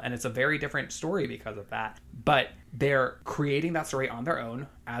spell. And it's a very different story because of that. But they're creating that story on their own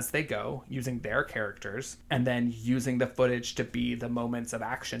as they go, using their characters, and then using the footage to be the moments of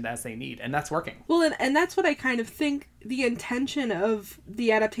action as they need. And that's working. Well, and that's what I kind of think the intention of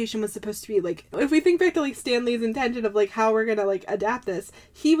the adaptation was supposed to be. Like, if we think back to, like, Stan Lee's intention of, like, how we're gonna, like, adapt this,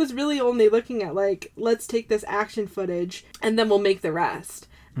 he was really only looking at, like, let's take this action footage and then we'll make the rest.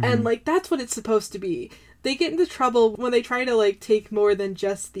 And, like, that's what it's supposed to be. They get into trouble when they try to, like, take more than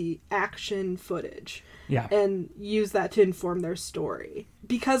just the action footage. Yeah. And use that to inform their story.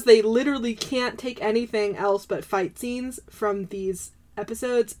 Because they literally can't take anything else but fight scenes from these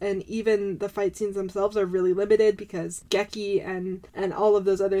episodes, and even the fight scenes themselves are really limited because Geki and all of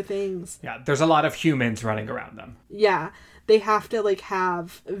those other things. Yeah, there's a lot of humans running around them. Yeah. They have to, like,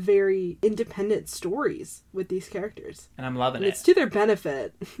 have very independent stories with these characters. And I'm loving it. It's to their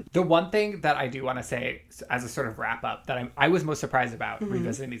benefit. The one thing that I do want to say as a sort of wrap up that I was most surprised about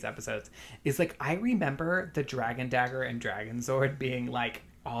revisiting these episodes is, like, I remember the Dragon Dagger and Dragon Zord being, like,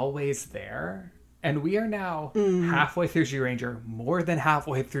 always there. And we are now halfway through Zyuranger, more than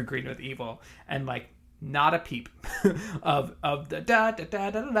halfway through Green with Evil, and, like, not a peep of the da da da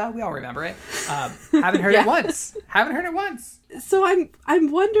da da da. We all remember it. Haven't heard it once. Haven't heard it once. So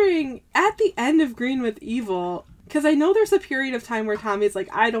I'm wondering, at the end of Green with Evil, because I know there's a period of time where Tommy's like,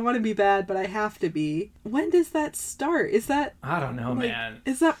 I don't want to be bad, but I have to be. When does that start? Is that... I don't know, like, man.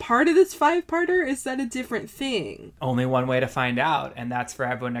 Is that part of this 5-parter? Is that a different thing? Only one way to find out, and that's for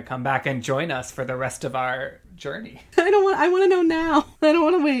everyone to come back and join us for the rest of our journey. I want to know now. I don't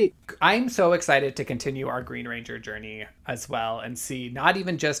want to wait. I'm so excited to continue our Green Ranger journey as well and see not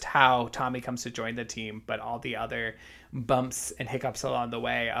even just how Tommy comes to join the team, but all the other bumps and hiccups along the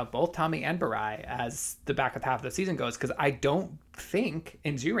way of both Tommy and Barai as the back half of the season goes. Because I don't think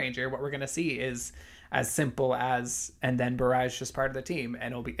in Zyuranger what we're going to see is as simple as, and then Barai's just part of the team.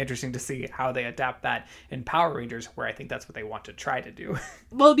 And it'll be interesting to see how they adapt that in Power Rangers, where I think that's what they want to try to do.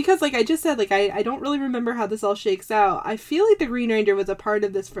 Well, because like I just said, like I don't really remember how this all shakes out. I feel like the Green Ranger was a part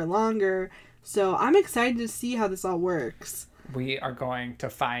of this for longer, so I'm excited to see how this all works. We are going to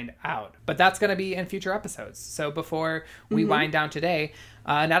find out. But that's going to be in future episodes. So before we wind down today,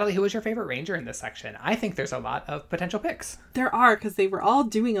 Natalie, who was your favorite ranger in this section? I think there's a lot of potential picks. There are, because they were all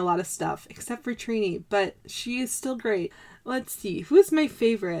doing a lot of stuff, except for Trini, but she is still great. Let's see. Who's my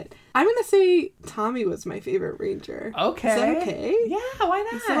favorite? I'm going to say Tommy was my favorite ranger. Okay. Is that okay? Yeah, why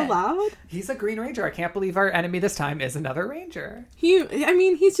not? Is that allowed? He's a green ranger. I can't believe our enemy this time is another ranger. He's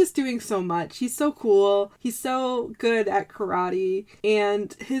just doing so much. He's so cool. He's so good at karate.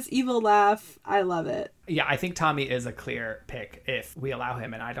 And his evil laugh, I love it. Yeah, I think Tommy is a clear pick if we allow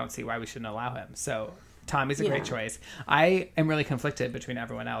him, and I don't see why we shouldn't allow him. So Tommy's a great choice. I am really conflicted between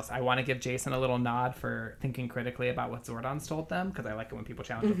everyone else. I want to give Jason a little nod for thinking critically about what Zordons told them, because I like it when people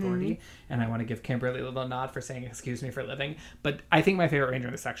challenge authority. And I want to give Kimberly a little nod for saying, excuse me for living. But I think my favorite ranger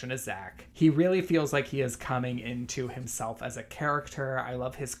in this section is Zach. He really feels like he is coming into himself as a character. I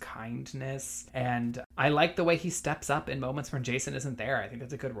love his kindness. And I like the way he steps up in moments when Jason isn't there. I think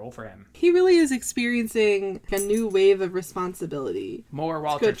that's a good role for him. He really is experiencing a new wave of responsibility. More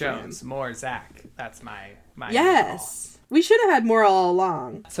Walter Jones, more Zach. That's my yes. Call. We should have had more all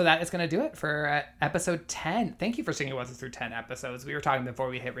along. So that is going to do it for episode 10. Thank you for sticking with us through 10 episodes. We were talking before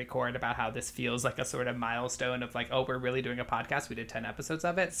we hit record about how this feels like a sort of milestone of like, oh, we're really doing a podcast. We did 10 episodes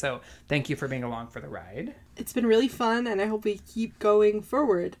of it. So thank you for being along for the ride. It's been really fun, and I hope we keep going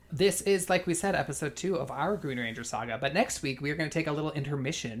forward. This is, like we said, episode 2 of our Green Ranger saga. But next week, we are going to take a little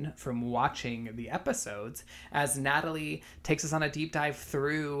intermission from watching the episodes as Natalie takes us on a deep dive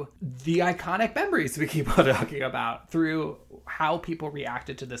through the iconic memories we keep on talking about, through how people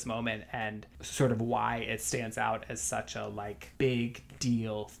reacted to this moment and sort of why it stands out as such a like big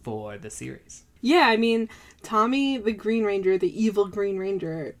deal for the series. Yeah, I mean, Tommy, the Green Ranger, the evil Green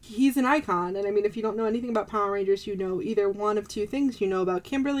Ranger, he's an icon. And I mean, if you don't know anything about Power Rangers, you know either one of two things. You know about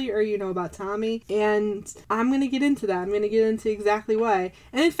Kimberly or you know about Tommy. And I'm going to get into that. I'm going to get into exactly why.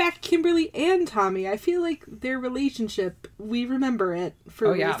 And in fact, Kimberly and Tommy, I feel like their relationship, we remember it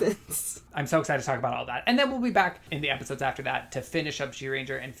for reasons. I'm so excited to talk about all that. And then we'll be back in the episodes after that to finish up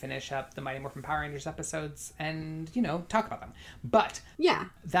G-Ranger and finish up the Mighty Morphin Power Rangers episodes and, you know, talk about them. But yeah,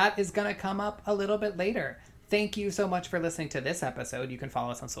 that is going to come up a little bit later. Thank you so much for listening to this episode. You can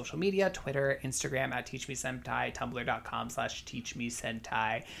follow us on social media, Twitter, Instagram at TeachMeSentai,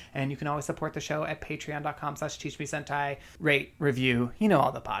 Tumblr.com/TeachMeSentai. And you can always support the show at Patreon.com/TeachMeSentai. Rate, review, you know,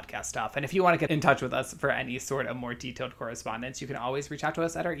 all the podcast stuff. And if you want to get in touch with us for any sort of more detailed correspondence, you can always reach out to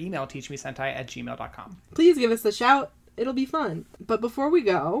us at our email, TeachMeSentai@gmail.com. Please give us a shout. It'll be fun. But before we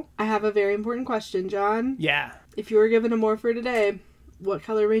go, I have a very important question, John. Yeah. If you were given a Morpher today, what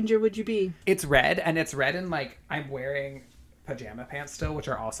color ranger would you be? It's red, and it's red in, like, I'm wearing pajama pants still, which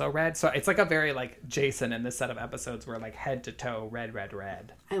are also red. So it's like a very, like, Jason in this set of episodes where, like, head to toe, red, red,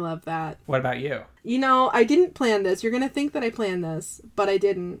 red. I love that. What about you? You know, I didn't plan this. You're going to think that I planned this, but I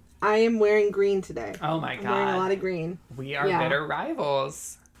didn't. I am wearing green today. Oh, my God. I'm wearing a lot of green. We are bitter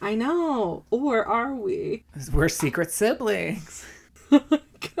rivals. I know. Or are we? We're secret siblings.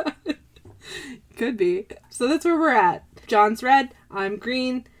 God. Could be. So that's where we're at. John's red, I'm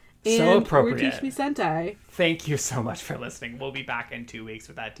green, and so appropriate. We're Teach Me Sentai. Thank you so much for listening. We'll be back in 2 weeks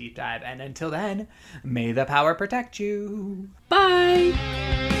with that deep dive. And until then, may the power protect you. Bye!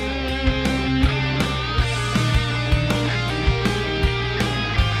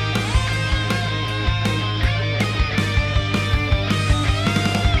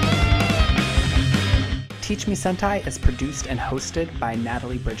 Teach Me Sentai is produced and hosted by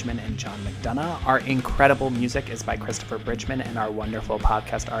Natalie Bridgman and John McDonough. Our incredible music is by Christopher Bridgman, and our wonderful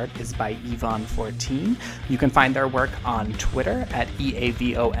podcast art is by Yvonne14. You can find their work on Twitter at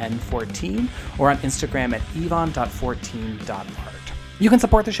EAVON14 or on Instagram at Yvonne.14.art. You can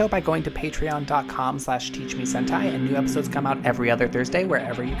support the show by going to patreon.com/teachmesentai, and new episodes come out every other Thursday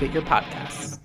wherever you get your podcasts.